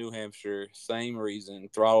at New Hampshire. Same reason,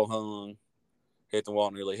 throttle hung, hit the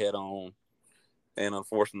wall nearly head on. And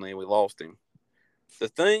unfortunately, we lost him. The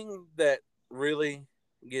thing that really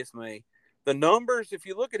gets me, the numbers, if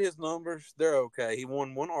you look at his numbers, they're okay. He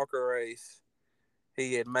won 1 ARCA race.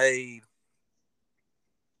 He had made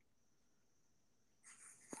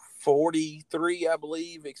 43, I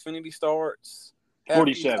believe, Xfinity starts.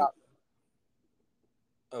 47.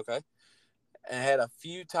 Okay. And had a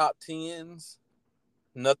few top 10s.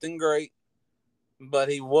 Nothing great. But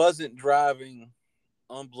he wasn't driving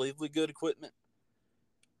unbelievably good equipment.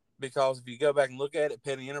 Because if you go back and look at it,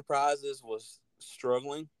 Petty Enterprises was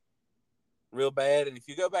struggling. real bad. And if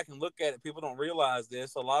you go back and look at it, people don't realize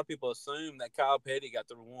this. A lot of people assume that Kyle Petty got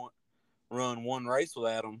to run one race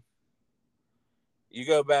with Adam. You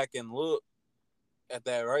go back and look at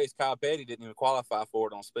that race, Kyle Petty didn't even qualify for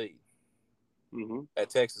it on speed at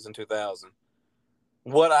Texas in 2000.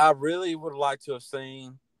 What I really would like to have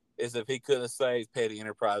seen is if he could have saved Petty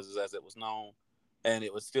Enterprises as it was known, and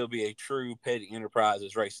it would still be a true Petty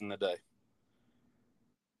Enterprises racing today.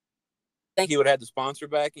 I think he would have had the sponsor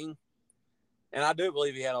backing, and I do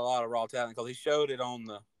believe he had a lot of raw talent because he showed it on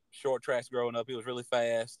the short tracks growing up. He was really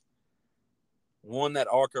fast, won that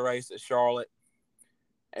ARCA race at Charlotte,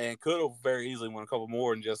 and could have very easily won a couple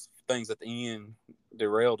more, and just things at the end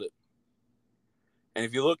derailed it. And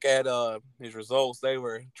if you look at his results, they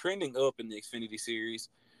were trending up in the Xfinity Series,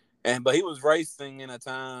 but he was racing in a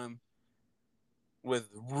time with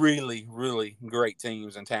really, really great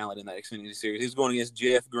teams and talent in that Xfinity Series. He was going against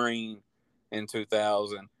Jeff Green in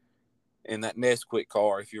 2000 in that Nesquik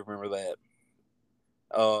car, if you remember that.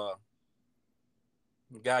 The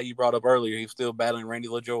guy you brought up earlier, he was still battling Randy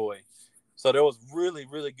LaJoy. So there was really,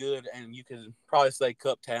 really good, and you could probably say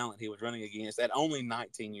Cup talent he was running against at only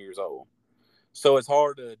 19 years old. So it's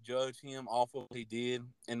hard to judge him off of what he did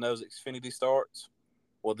in those Xfinity starts,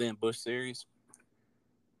 well, then Busch Series.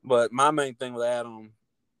 But my main thing with Adam,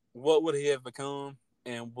 what would he have become,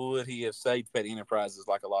 and would he have saved Petty Enterprises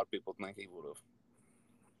like a lot of people think he would have?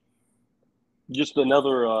 Just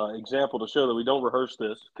another example to show that we don't rehearse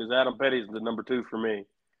this, because Adam Petty is the number 2 for me.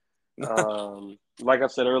 Like I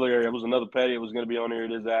said earlier, it was another Petty. It was going to be on here.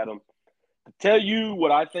 It is Adam. To tell you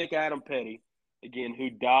what I think Adam Petty, again, who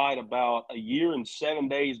died about a year and 7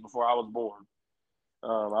 days before I was born. I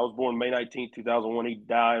was born May 19th, 2001. He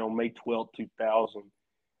died on May 12th, 2000.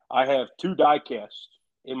 I have 2 die-casts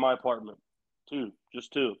in my apartment. 2,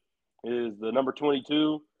 just 2. It is the number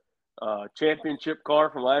 22 championship car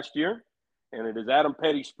from last year, and it is Adam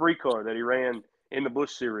Petty's spree car that he ran in the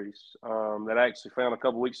Busch Series that I actually found a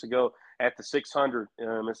couple weeks ago at the 600.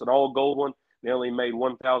 It's an all-gold one. They only made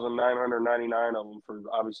 1,999 of them for,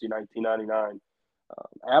 obviously, 1999.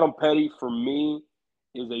 Adam Petty, for me,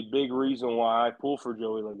 is a big reason why I pull for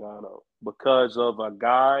Joey Logano, because of a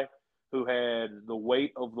guy who had the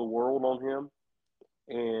weight of the world on him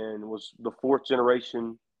and was the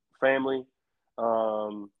 4th-generation family.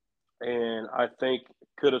 And I think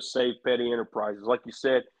could have saved Petty Enterprises. Like you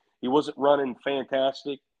said, he wasn't running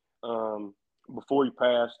fantastic before he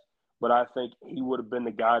passed, but I think he would have been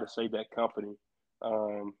the guy to save that company.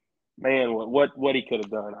 Man, what he could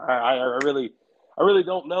have done, I really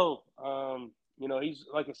don't know. He's,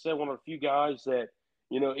 like I said, one of the few guys that,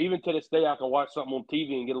 even to this day, I can watch something on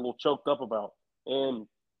TV and get a little choked up about. And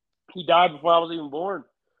he died before I was even born.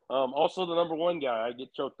 Also, the number 1 guy, I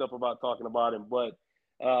get choked up about talking about him. But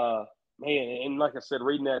man, and like I said,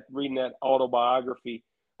 reading that autobiography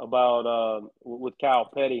about with Kyle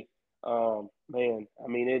Petty, man, I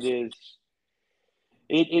mean,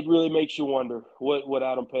 it really makes you wonder what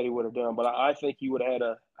Adam Petty would have done. But I think he would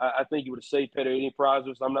have I think he would have saved Petty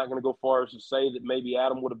Enterprises. I'm not going to go far as to say that maybe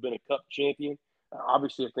Adam would have been a Cup champion.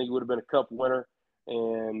 Obviously, I think he would have been a Cup winner,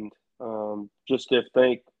 and just to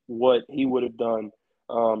think what he would have done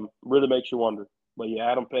really makes you wonder. But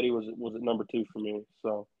yeah, Adam Petty was at number 2 for me.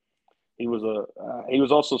 So he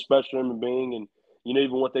was also a special human being, and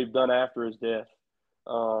even what they've done after his death,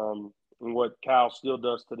 and what Kyle still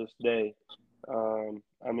does to this day.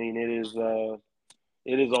 I mean,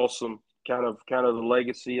 it is awesome. Kind of the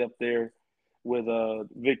legacy up there with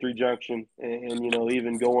Victory Junction, and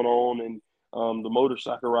even going on and the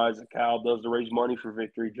motorcycle rides that Kyle does to raise money for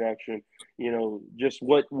Victory Junction. Just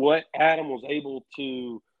what Adam was able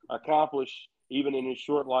to accomplish even in his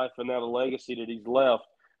short life, and now the legacy that he's left,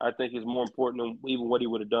 I think is more important than even what he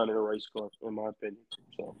would have done in a race car, in my opinion.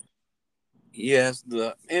 So, yes,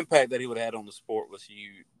 the impact that he would have had on the sport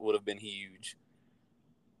would have been huge.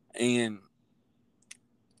 And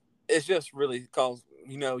it's just really because,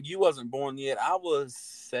 you wasn't born yet. I was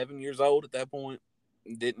 7 years old at that point.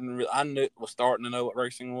 I was starting to know what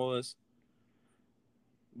racing was,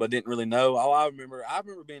 but didn't really know. I remember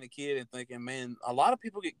being a kid and thinking, man, a lot of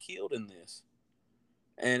people get killed in this.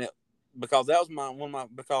 And because that was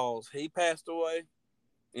because he passed away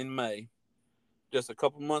in May. Just a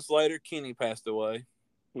couple months later, Kenny passed away.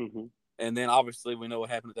 Mm-hmm. And then obviously we know what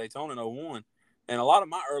happened at Daytona in 2001. And a lot of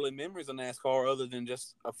my early memories of NASCAR, other than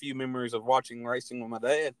just a few memories of watching racing with my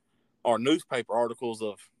dad, are newspaper articles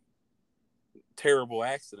of terrible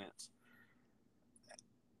accidents.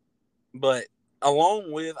 But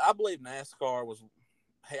along with, I believe NASCAR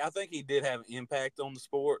I think he did have an impact on the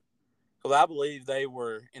sport, because I believe they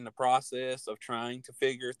were in the process of trying to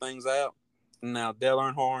figure things out. Now, Dale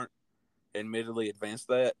Earnhardt admittedly advanced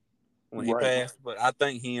that when he Right. passed. But I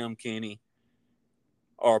think him, Kenny,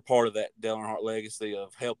 are part of that Dale Earnhardt legacy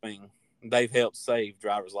of helping. They've helped save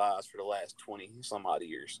drivers' lives for the last 20 some odd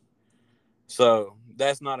years. So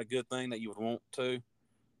that's not a good thing that you would want to,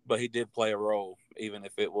 but he did play a role, even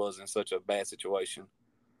if it was in such a bad situation.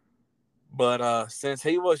 But since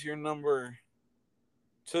he was your number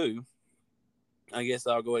two, I guess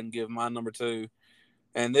I'll go ahead and give my number two.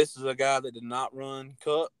 And this is a guy that did not run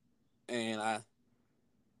Cup,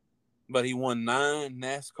 but he won 9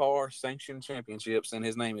 NASCAR sanctioned championships, and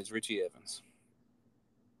his name is Richie Evans.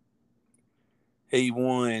 He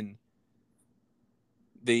won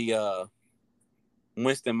the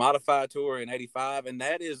Winston Modified Tour in '85, and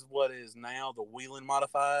that is what is now the Whelen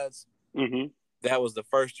Modifieds. Mm-hmm. That was the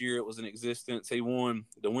first year it was in existence. He won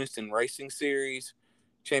the Winston Racing Series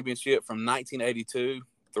championship from 1982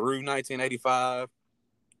 through 1985,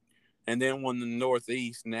 and then won the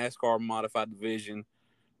Northeast NASCAR Modified Division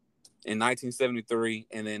in 1973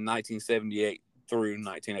 and then 1978 through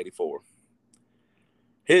 1984.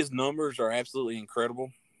 His numbers are absolutely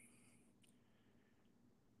incredible.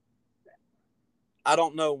 I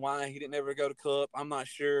don't know why he didn't ever go to Cup. I'm not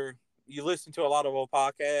sure. You listen to a lot of old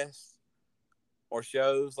podcasts or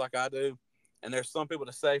shows like I do, and there's some people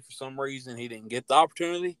that say for some reason he didn't get the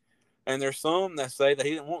opportunity, and there's some that say that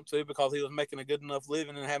he didn't want to because he was making a good enough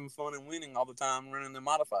living and having fun and winning all the time running the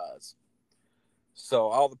modifieds. So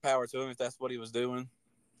all the power to him if that's what he was doing.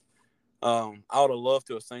 I would have loved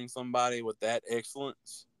to have seen somebody with that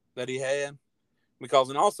excellence that he had. Because,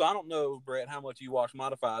 and also, I don't know, Brett, how much you watch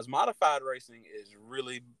modifieds. Modified racing is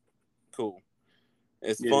really cool.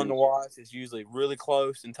 It's fun to watch. It's usually really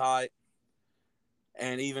close and tight.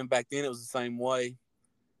 And even back then, it was the same way.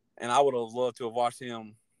 And I would have loved to have watched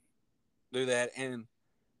him do that. And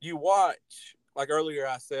you watch, like earlier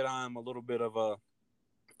I said, I'm a little bit of a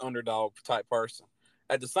underdog type person.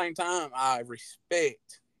 At the same time, I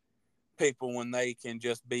respect people when they can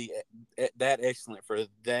just be that excellent for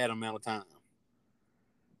that amount of time.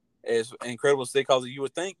 It's incredible to see because you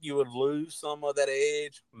would think you would lose some of that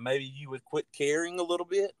edge. Maybe you would quit caring a little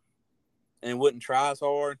bit and wouldn't try as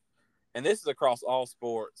hard. And this is across all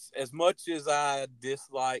sports. As much as I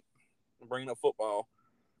dislike bringing up football,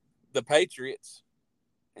 the Patriots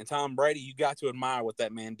and Tom Brady, you got to admire what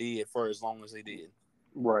that man did for as long as he did.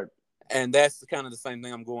 Right. And that's kind of the same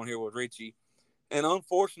thing I'm going here with Richie. And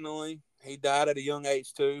unfortunately, he died at a young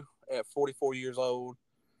age too, at 44 years old.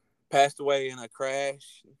 Passed away in a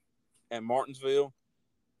crash at Martinsville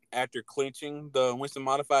after clinching the Winston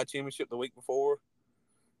Modified Championship the week before.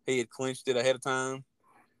 He had clinched it ahead of time.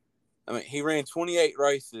 I mean, he ran 28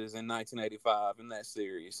 races in 1985 in that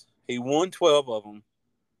series. He won 12 of them,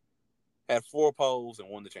 had 4 poles, and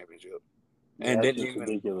won the championship. Yeah, And that's didn't just even.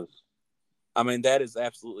 ridiculous. I mean, that is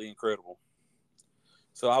absolutely incredible.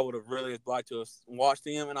 So I would have really liked to have watched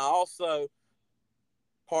him. And I also,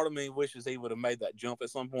 part of me wishes he would have made that jump at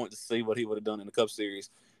some point to see what he would have done in the Cup Series.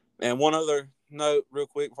 And one other note, real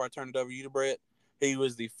quick, before I turn it over to you, Brett. He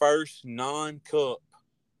was the first non-Cup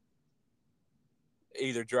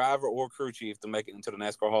either driver or crew chief to make it into the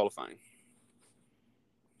NASCAR Hall of Fame.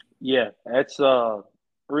 Yeah, that's how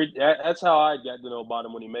I got to know about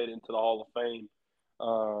him when he made it into the Hall of Fame.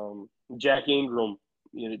 Jack Ingram,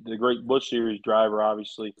 the great Busch Series driver,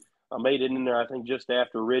 obviously, made it in there. I think just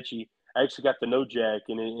after Richie. I actually got to know Jack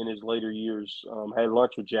in his later years. Had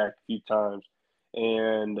lunch with Jack a few times,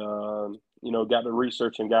 and got to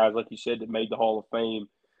researching guys like you said that made the Hall of Fame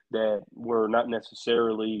that were not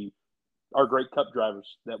necessarily our great Cup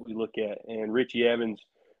drivers that we look at. And Richie Evans,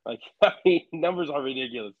 like, I mean, numbers are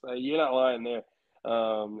ridiculous. You're not lying there.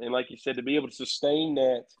 And like you said, to be able to sustain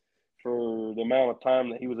that for the amount of time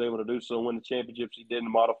that he was able to do so, win the championships he did in the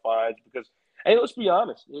modifieds, because, hey, let's be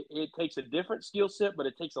honest, it takes a different skill set, but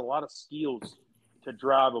it takes a lot of skills to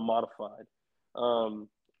drive a modified. And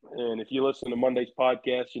if you listen to Monday's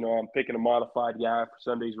podcast, I'm picking a modified guy for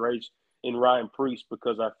Sunday's race in Ryan Preece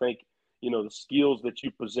because I think the skills that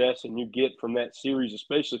you possess and you get from that series,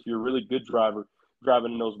 especially if you're a really good driver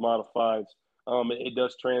driving in those modifieds, it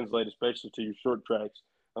does translate, especially to your short tracks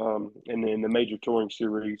and then the major touring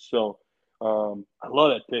series. So I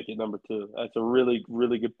love that pick at number 2. That's a really,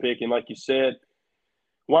 really good pick. And like you said,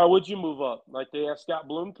 why would you move up? Like they asked Scott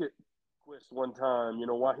Bloomquist one time,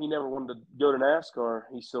 why he never wanted to go to NASCAR.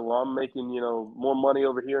 He said, well, I'm making, more money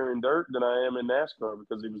over here in dirt than I am in NASCAR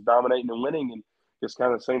because he was dominating and winning. And it's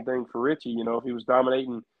kind of the same thing for Richie. If he was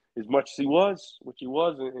dominating as much as he was, which he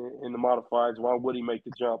was in the modifieds, why would he make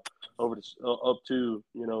the jump over to, up to,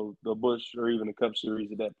 the Busch or even the Cup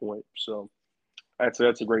Series at that point? So that's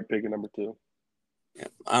a great pick at number 2.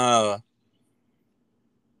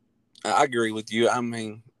 I agree with you. I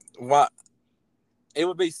mean, why it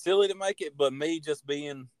would be silly to make it, but me just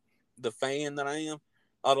being the fan that I am,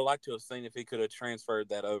 I'd have liked to have seen if he could have transferred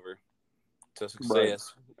that over to Right.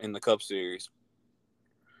 success in the Cup Series.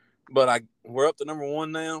 But we're up to number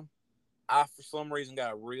one now. I, for some reason,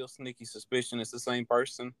 got a real sneaky suspicion it's the same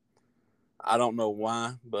person. I don't know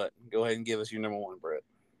why, but go ahead and give us your number one, Brett.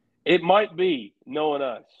 It might be knowing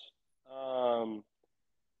us. Um,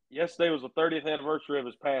 Yesterday was the 30th anniversary of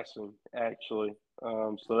his passing, actually.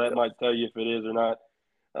 So that Yep. might tell you if it is or not.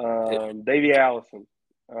 Yep. Davey Allison.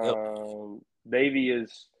 Yep. Davey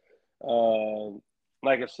is,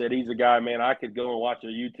 like I said, he's a guy, man. I could go and watch a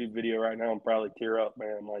YouTube video right now and probably tear up,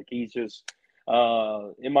 man. Like he's just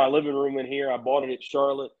in my living room in here. I bought it at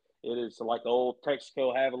Charlotte. It is like an old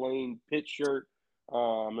Texaco Havoline pitch shirt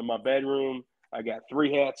in my bedroom. I got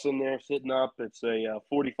three hats in there sitting up. It's a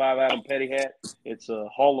 45 Adam Petty hat. It's a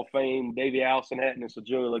Hall of Fame Davey Allison hat, and it's a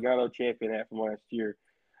Joey Logano champion hat from last year.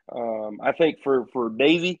 I think for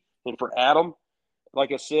Davey and for Adam,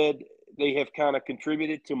 like I said, they have kind of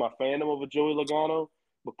contributed to my fandom of a Joey Logano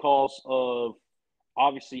because of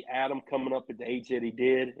obviously Adam coming up at the age that he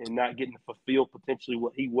did and not getting to fulfill potentially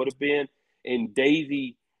what he would have been, and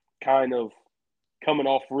Davey kind of coming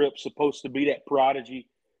off rip, supposed to be that prodigy,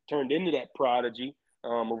 turned into that prodigy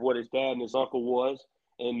of what his dad and his uncle was.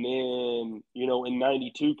 And then, in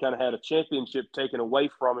 92, kind of had a championship taken away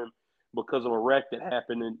from him because of a wreck that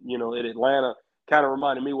happened in Atlanta. Kind of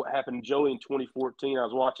reminded me what happened to Joey in 2014. I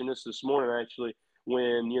was watching this morning, actually,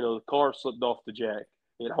 when, the car slipped off the jack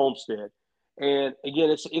at Homestead. And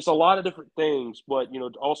again, it's a lot of different things, but,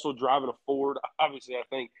 also driving a Ford, obviously, I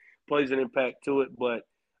think plays an impact to it. But,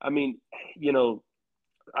 I mean, you know,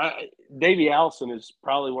 Davey Allison is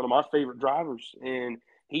probably one of my favorite drivers, and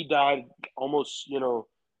he died almost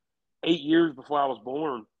 8 years before I was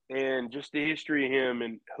born. And just the history of him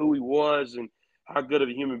and who he was and how good of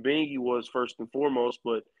a human being he was first and foremost.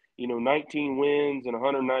 But 19 wins and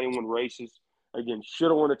 191 races. Again, should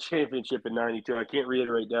have won a championship in '92. I can't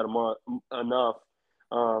reiterate that enough.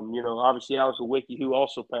 Obviously Alex Lewicki, who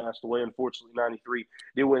also passed away, unfortunately, '93,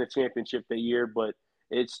 did win a championship that year, but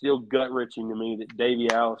it's still gut wrenching to me that Davey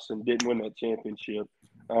Allison didn't win that championship.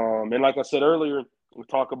 And like I said earlier, we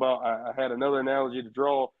talk about. I had another analogy to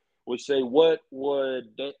draw. We say, what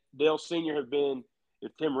would Dale Sr. have been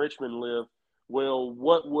if Tim Richmond lived? Well,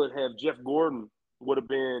 what would have Jeff Gordon would have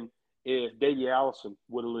been if Davey Allison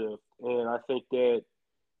would have lived? And I think that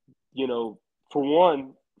for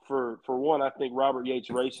one, I think Robert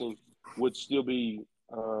Yates Racing would still be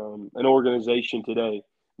an organization today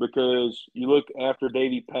because you look after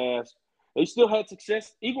Davey passed, they still had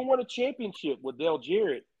success, even won a championship with Dale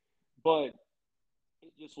Jarrett, but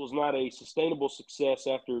it just was not a sustainable success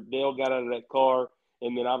after Dale got out of that car.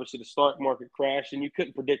 And then obviously the stock market crashed, and you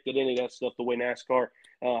couldn't predict any of that stuff the way NASCAR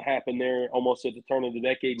happened there almost at the turn of the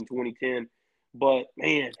decade in 2010. But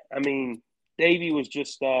man, I mean, Davey was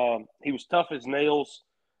just he was tough as nails.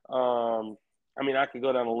 I could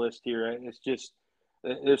go down a list here. It's just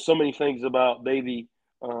there's so many things about Davey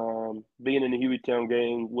being in the Hueytown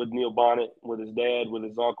gang with Neil Bonnet, with his dad, with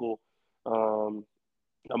his uncle. Um,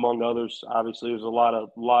 Among others. Obviously, there's a lot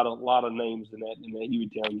of names in that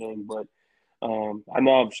Hueytown game, but I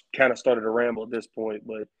know I've kind of started to ramble at this point,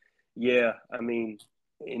 but yeah, I mean,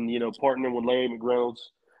 and partnering with Larry McReynolds,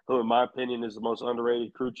 who in my opinion is the most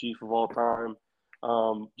underrated crew chief of all time.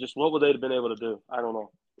 Just what would they have been able to do? I don't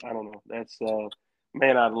know. That's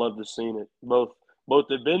man, I'd love to have seen it. Both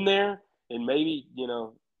have been there, and maybe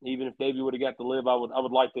even if Davey would have got to live, I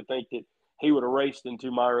would like to think that he would have raced into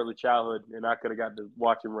my early childhood, and I could have got to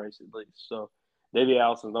watch him race at least. So, Davey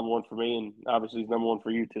Allison's number one for me, and obviously he's number one for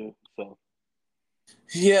you too. So,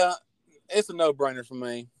 Yeah, it's a no-brainer for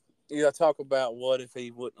me. You got to talk about what if he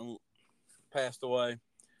wouldn't have passed away.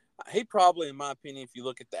 He probably, in my opinion, if you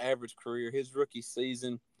look at the average career, his rookie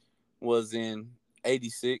season was in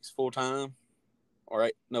 86 full time, or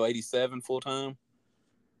 87 full time.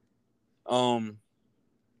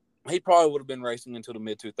 He probably would have been racing until the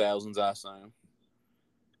mid 2000s, I assume.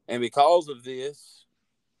 And because of this,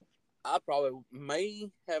 I probably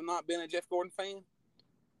may have not been a Jeff Gordon fan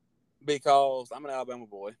because I'm an Alabama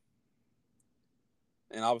boy,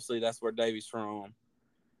 and obviously that's where Davey's from.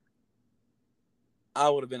 I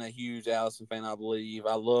would have been a huge Allison fan, I believe.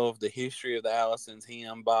 I love the history of the Allisons,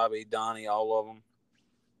 him, Bobby, Donnie, all of them.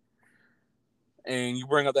 And you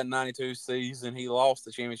bring up that 92 season, he lost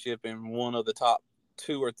the championship in one of the top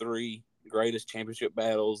 2 or 3 greatest championship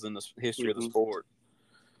battles in the history of the sport.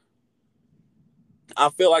 I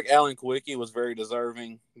feel like Alan Kulwicki was very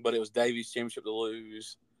deserving, but it was Davey's championship to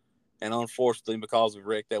lose. And unfortunately, because of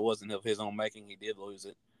Rick, that wasn't of his own making. He did lose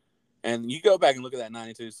it. And you go back and look at that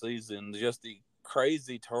 92 season, just the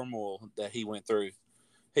crazy turmoil that he went through.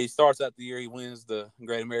 He starts out the year, he wins the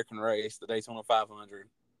Great American Race, the Daytona 500,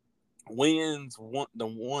 wins the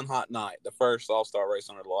one hot night, the first All-Star race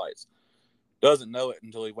under the lights. Doesn't know it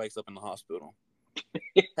until he wakes up in the hospital.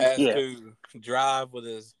 Has Yeah. to drive with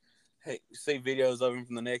his, see videos of him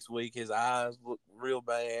from the next week. His eyes look real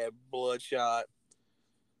bad, bloodshot.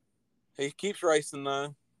 He keeps racing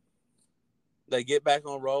though. They get back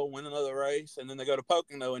on roll, win another race, and then they go to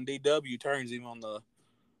Pocono, and DW turns him on the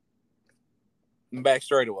back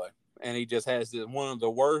straightaway. And he just has one of the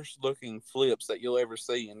worst looking flips that you'll ever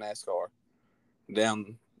see in NASCAR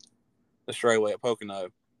down the straightaway at Pocono.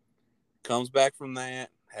 Comes back from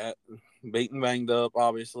that, beaten, banged up,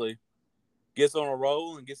 obviously. Gets on a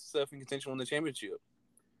roll and gets himself in contention to win the championship.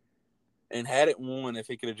 And had it won, if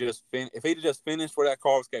he could have just if he'd have just finished where that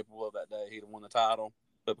car was capable of that day, he'd have won the title.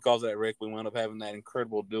 But because of that wreck, we wound up having that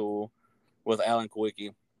incredible duel with Alan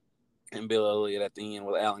Kulwicki and Bill Elliott at the end,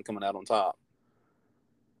 with Alan coming out on top.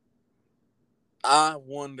 I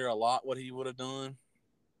wonder a lot what he would have done.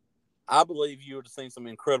 I believe you would have seen some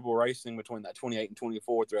incredible racing between that 28 and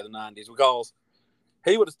 24 throughout the 90s, because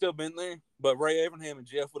he would have still been there, but Ray Evernham and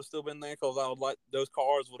Jeff would have still been there, because I would like those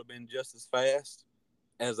cars would have been just as fast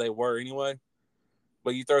as they were anyway.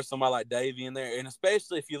 But you throw somebody like Davey in there, and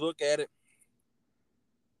especially if you look at it,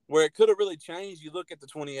 where it could have really changed, you look at the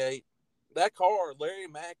 28, that car, Larry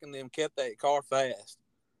Mack and them kept that car fast.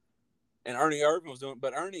 And Ernie Irvan was doing it,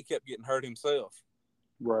 but Ernie kept getting hurt himself.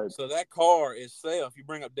 Right. So that car itself, you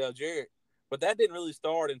bring up Dale Jarrett, but that didn't really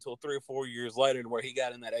start until 3 or 4 years later, where he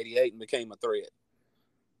got in that 88 and became a threat.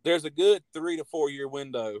 There's a good 3 to 4 year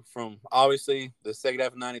window from obviously the second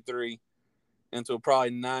half of 93 until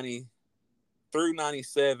probably 90 through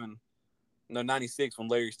 97. No, 96 when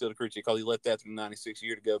Larry's still the crew chief, because he left after the 96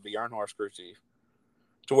 year to go be Earnhardt's crew chief.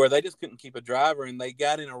 To where they just couldn't keep a driver, and they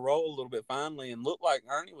got in a roll a little bit finally and looked like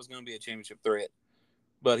Ernie was going to be a championship threat.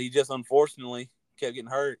 But he just unfortunately kept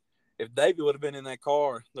getting hurt. If Davey would have been in that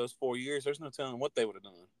car those 4 years, there's no telling what they would have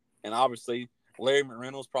done. And obviously, Larry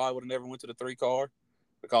McReynolds probably would have never went to the 3 car,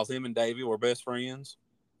 because him and Davey were best friends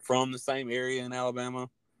from the same area in Alabama.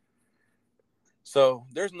 So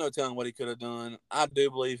there's no telling what he could have done. I do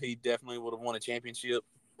believe he definitely would have won a championship.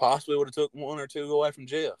 Possibly would have took 1 or 2 away from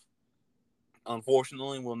Jeff.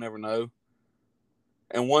 Unfortunately, we'll never know.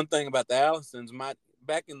 And one thing about the Allisons,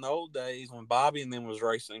 back in the old days when Bobby and them was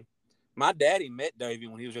racing, my daddy met Davey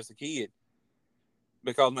when he was just a kid,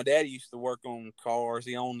 because my daddy used to work on cars.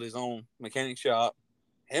 He owned his own mechanic shop.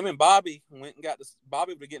 Him and Bobby went and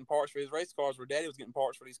Bobby was getting parts for his race cars, where Daddy was getting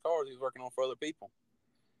parts for these cars he was working on for other people.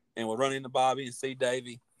 And would run into Bobby and see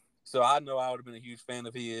Davey. So I know I would have been a huge fan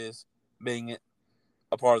of his, being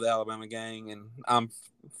a part of the Alabama gang. And I'm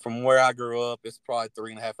from where I grew up, it's probably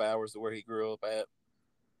 3.5 hours to where he grew up at.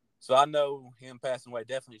 So I know him passing away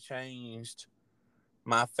definitely changed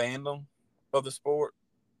my fandom of the sport.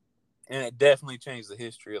 And it definitely changed the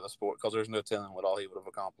history of the sport, because there's no telling what all he would have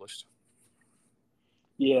accomplished.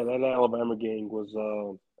 Yeah, that Alabama gang was,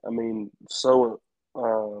 so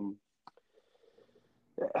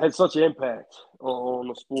had such an impact on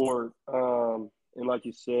the sport. And like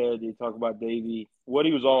you said, you talk about Davey, what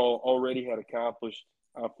he was already had accomplished.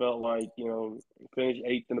 I felt like, finished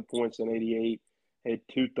 8th in the points in 88, had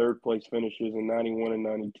 2 third-place finishes in 91 and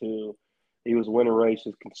 92. He was winning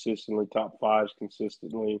races consistently, top 5s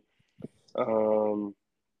consistently. Him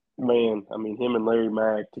and Larry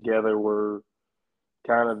Mack together were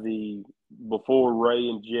kind of before Ray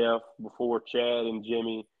and Jeff, before Chad and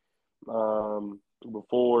Jimmy,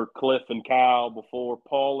 before Cliff and Kyle, before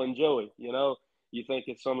Paul and Joey. You think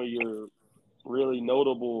of some of your really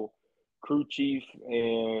notable crew chief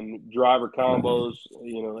and driver combos.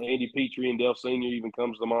 Andy Petrie and Dale Sr. even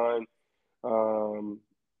comes to mind.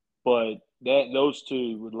 But those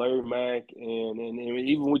two with Larry Mack and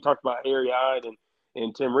even we talked about Harry Hyde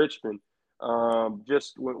and Tim Richmond.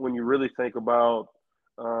 Just when you really think about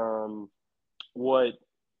what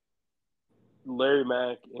Larry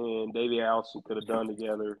Mack and Davey Allison could have done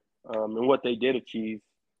together, and what they did achieve.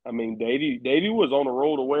 I mean, Davey was on a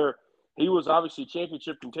roll to where he was obviously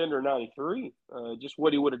championship contender in '93. Just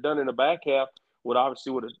what he would have done in the back half would have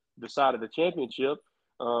decided the championship.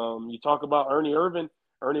 You talk about Ernie Irvan.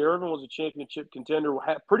 Ernie Irvan was a championship contender.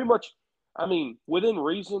 Pretty much, within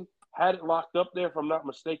reason, had it locked up there, if I'm not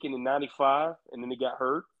mistaken, in '95, and then he got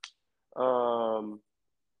hurt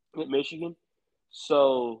at Michigan.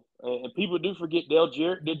 So, and people do forget Dale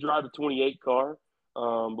Jarrett did drive the 28 car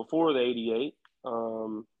before the 88,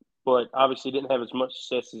 but obviously didn't have as much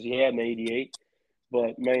success as he had in the 88.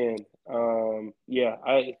 But, man,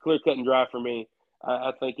 clear cut and dry for me.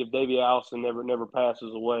 I think if Davey Allison never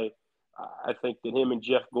passes away, I think that him and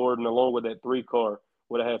Jeff Gordon, along with that 3 car,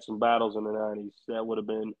 would have had some battles in the '90s. That would have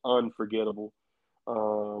been unforgettable.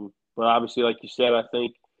 But obviously, like you said, I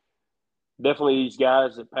think definitely these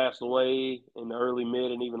guys that passed away in the early,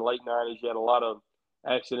 mid, and even late '90s, you had a lot of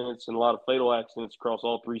accidents and a lot of fatal accidents across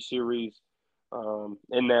all 3 series in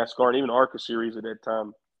NASCAR and even ARCA series at that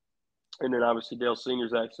time. And then obviously Dale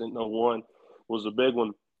Senior's accident in '01 was a big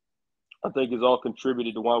one. I think has all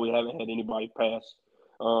contributed to why we haven't had anybody pass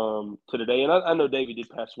to today. And I know Davey did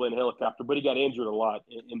pass away in a helicopter, but he got injured a lot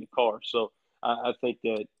in the car. So I think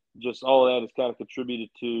that just all of that has kind of contributed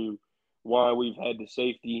to why we've had the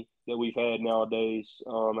safety that we've had nowadays.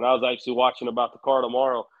 And I was actually watching about the car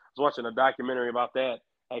tomorrow. I was watching a documentary about that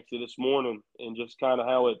actually this morning and just kind of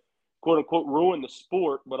how it quote unquote ruined the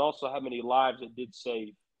sport, but also how many lives it did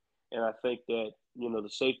save. And I think that, the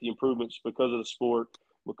safety improvements because of the sport,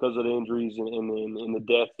 because of the injuries and the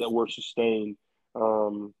death that were sustained,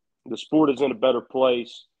 the sport is in a better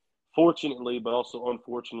place, fortunately, but also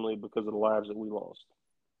unfortunately because of the lives that we lost.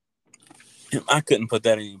 I couldn't put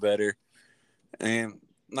that any better. And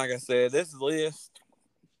like I said, this list,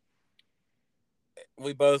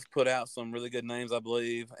 we both put out some really good names, I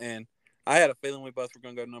believe. And I had a feeling we both were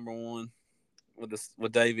going to go number one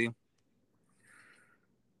with Davey.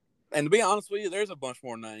 And to be honest with you, there's a bunch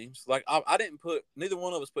more names. Like I didn't put neither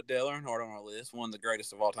one of us put Dale Earnhardt on our list, one of the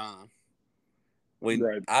greatest of all time.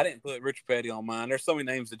 Right. I didn't put Richard Petty on mine. There's so many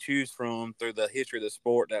names to choose from through the history of the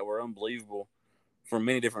sport that were unbelievable for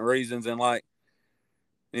many different reasons. And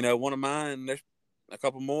one of mine, there's a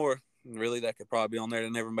couple more really that could probably be on there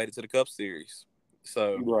that never made it to the Cup Series.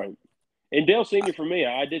 So Right. And Dale Senior for me,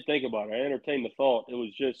 I did think about it. I entertained the thought. It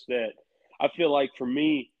was just that I feel like for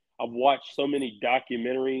me, I've watched so many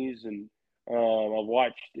documentaries and I've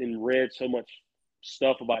watched and read so much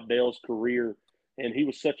stuff about Dale's career, and he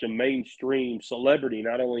was such a mainstream celebrity,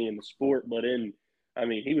 not only in the sport but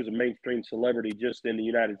he was a mainstream celebrity just in the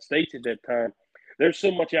United States at that time. There's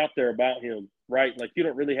so much out there about him, right? Like you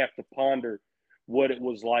don't really have to ponder what it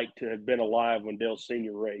was like to have been alive when Dale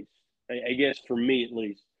Senior raced. I guess for me at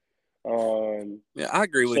least. yeah, I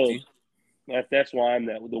agree with So you. that's why I'm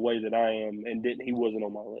the way that I am, and he wasn't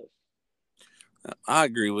on my list. I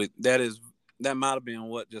agree with that. That might have been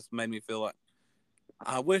what just made me feel like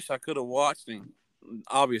I wish I could have watched him.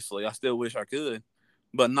 Obviously, I still wish I could,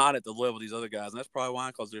 but not at the level of these other guys. And that's probably why,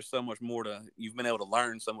 because there's so much more you've been able to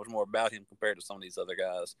learn so much more about him compared to some of these other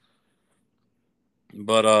guys.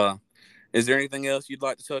 But is there anything else you'd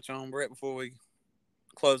like to touch on, Brett, before we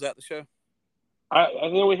close out the show? I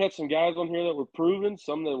know we had some guys on here that were proven,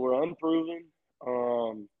 some that were unproven.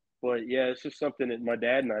 But yeah, it's just something that my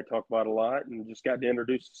dad and I talk about a lot, and just got to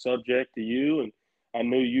introduce the subject to you. And I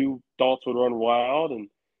knew you thoughts would run wild, and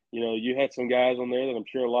you had some guys on there that I'm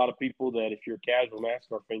sure a lot of people that if you're a casual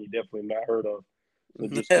NASCAR fan, you definitely not heard of. So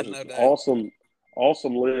just an No doubt.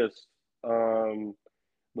 awesome list.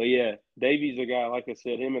 But yeah, Davey's a guy, like I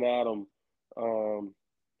said, him and Adam,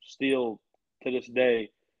 still to this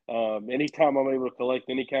day. Anytime I'm able to collect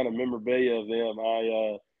any kind of memorabilia of them,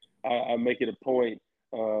 I make it a point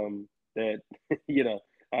that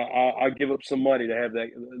I give up some money to have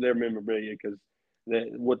their memorabilia because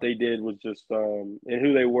what they did was just and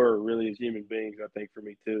who they were really as human beings. I think for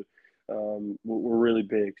me too, were really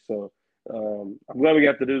big. So I'm glad we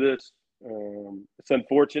got to do this. It's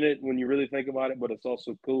unfortunate when you really think about it, but it's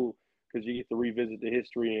also cool because you get to revisit the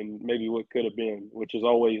history and maybe what could have been, which is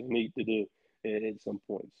always neat to do at some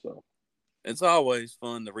point. So It's always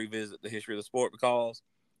fun to revisit the history of the sport because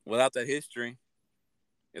without that history,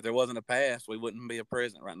 if there wasn't a past, we wouldn't be a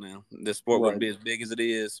present right now. This sport wouldn't right, be as big as it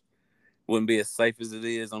is, wouldn't be as safe as it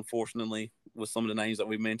is, unfortunately, with some of the names that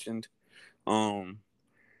we mentioned. Um,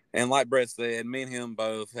 and like Brett said, me and him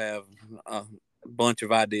both have a bunch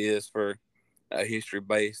of ideas for a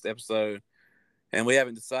history-based episode. And we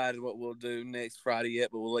haven't decided what we'll do next Friday yet,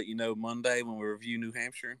 but we'll let you know Monday when we review New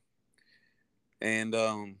Hampshire. And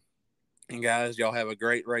guys, y'all have a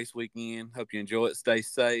great race weekend. Hope you enjoy it. Stay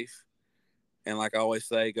safe. And like I always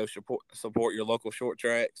say, go support your local short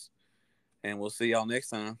tracks. And we'll see y'all next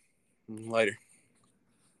time. Later.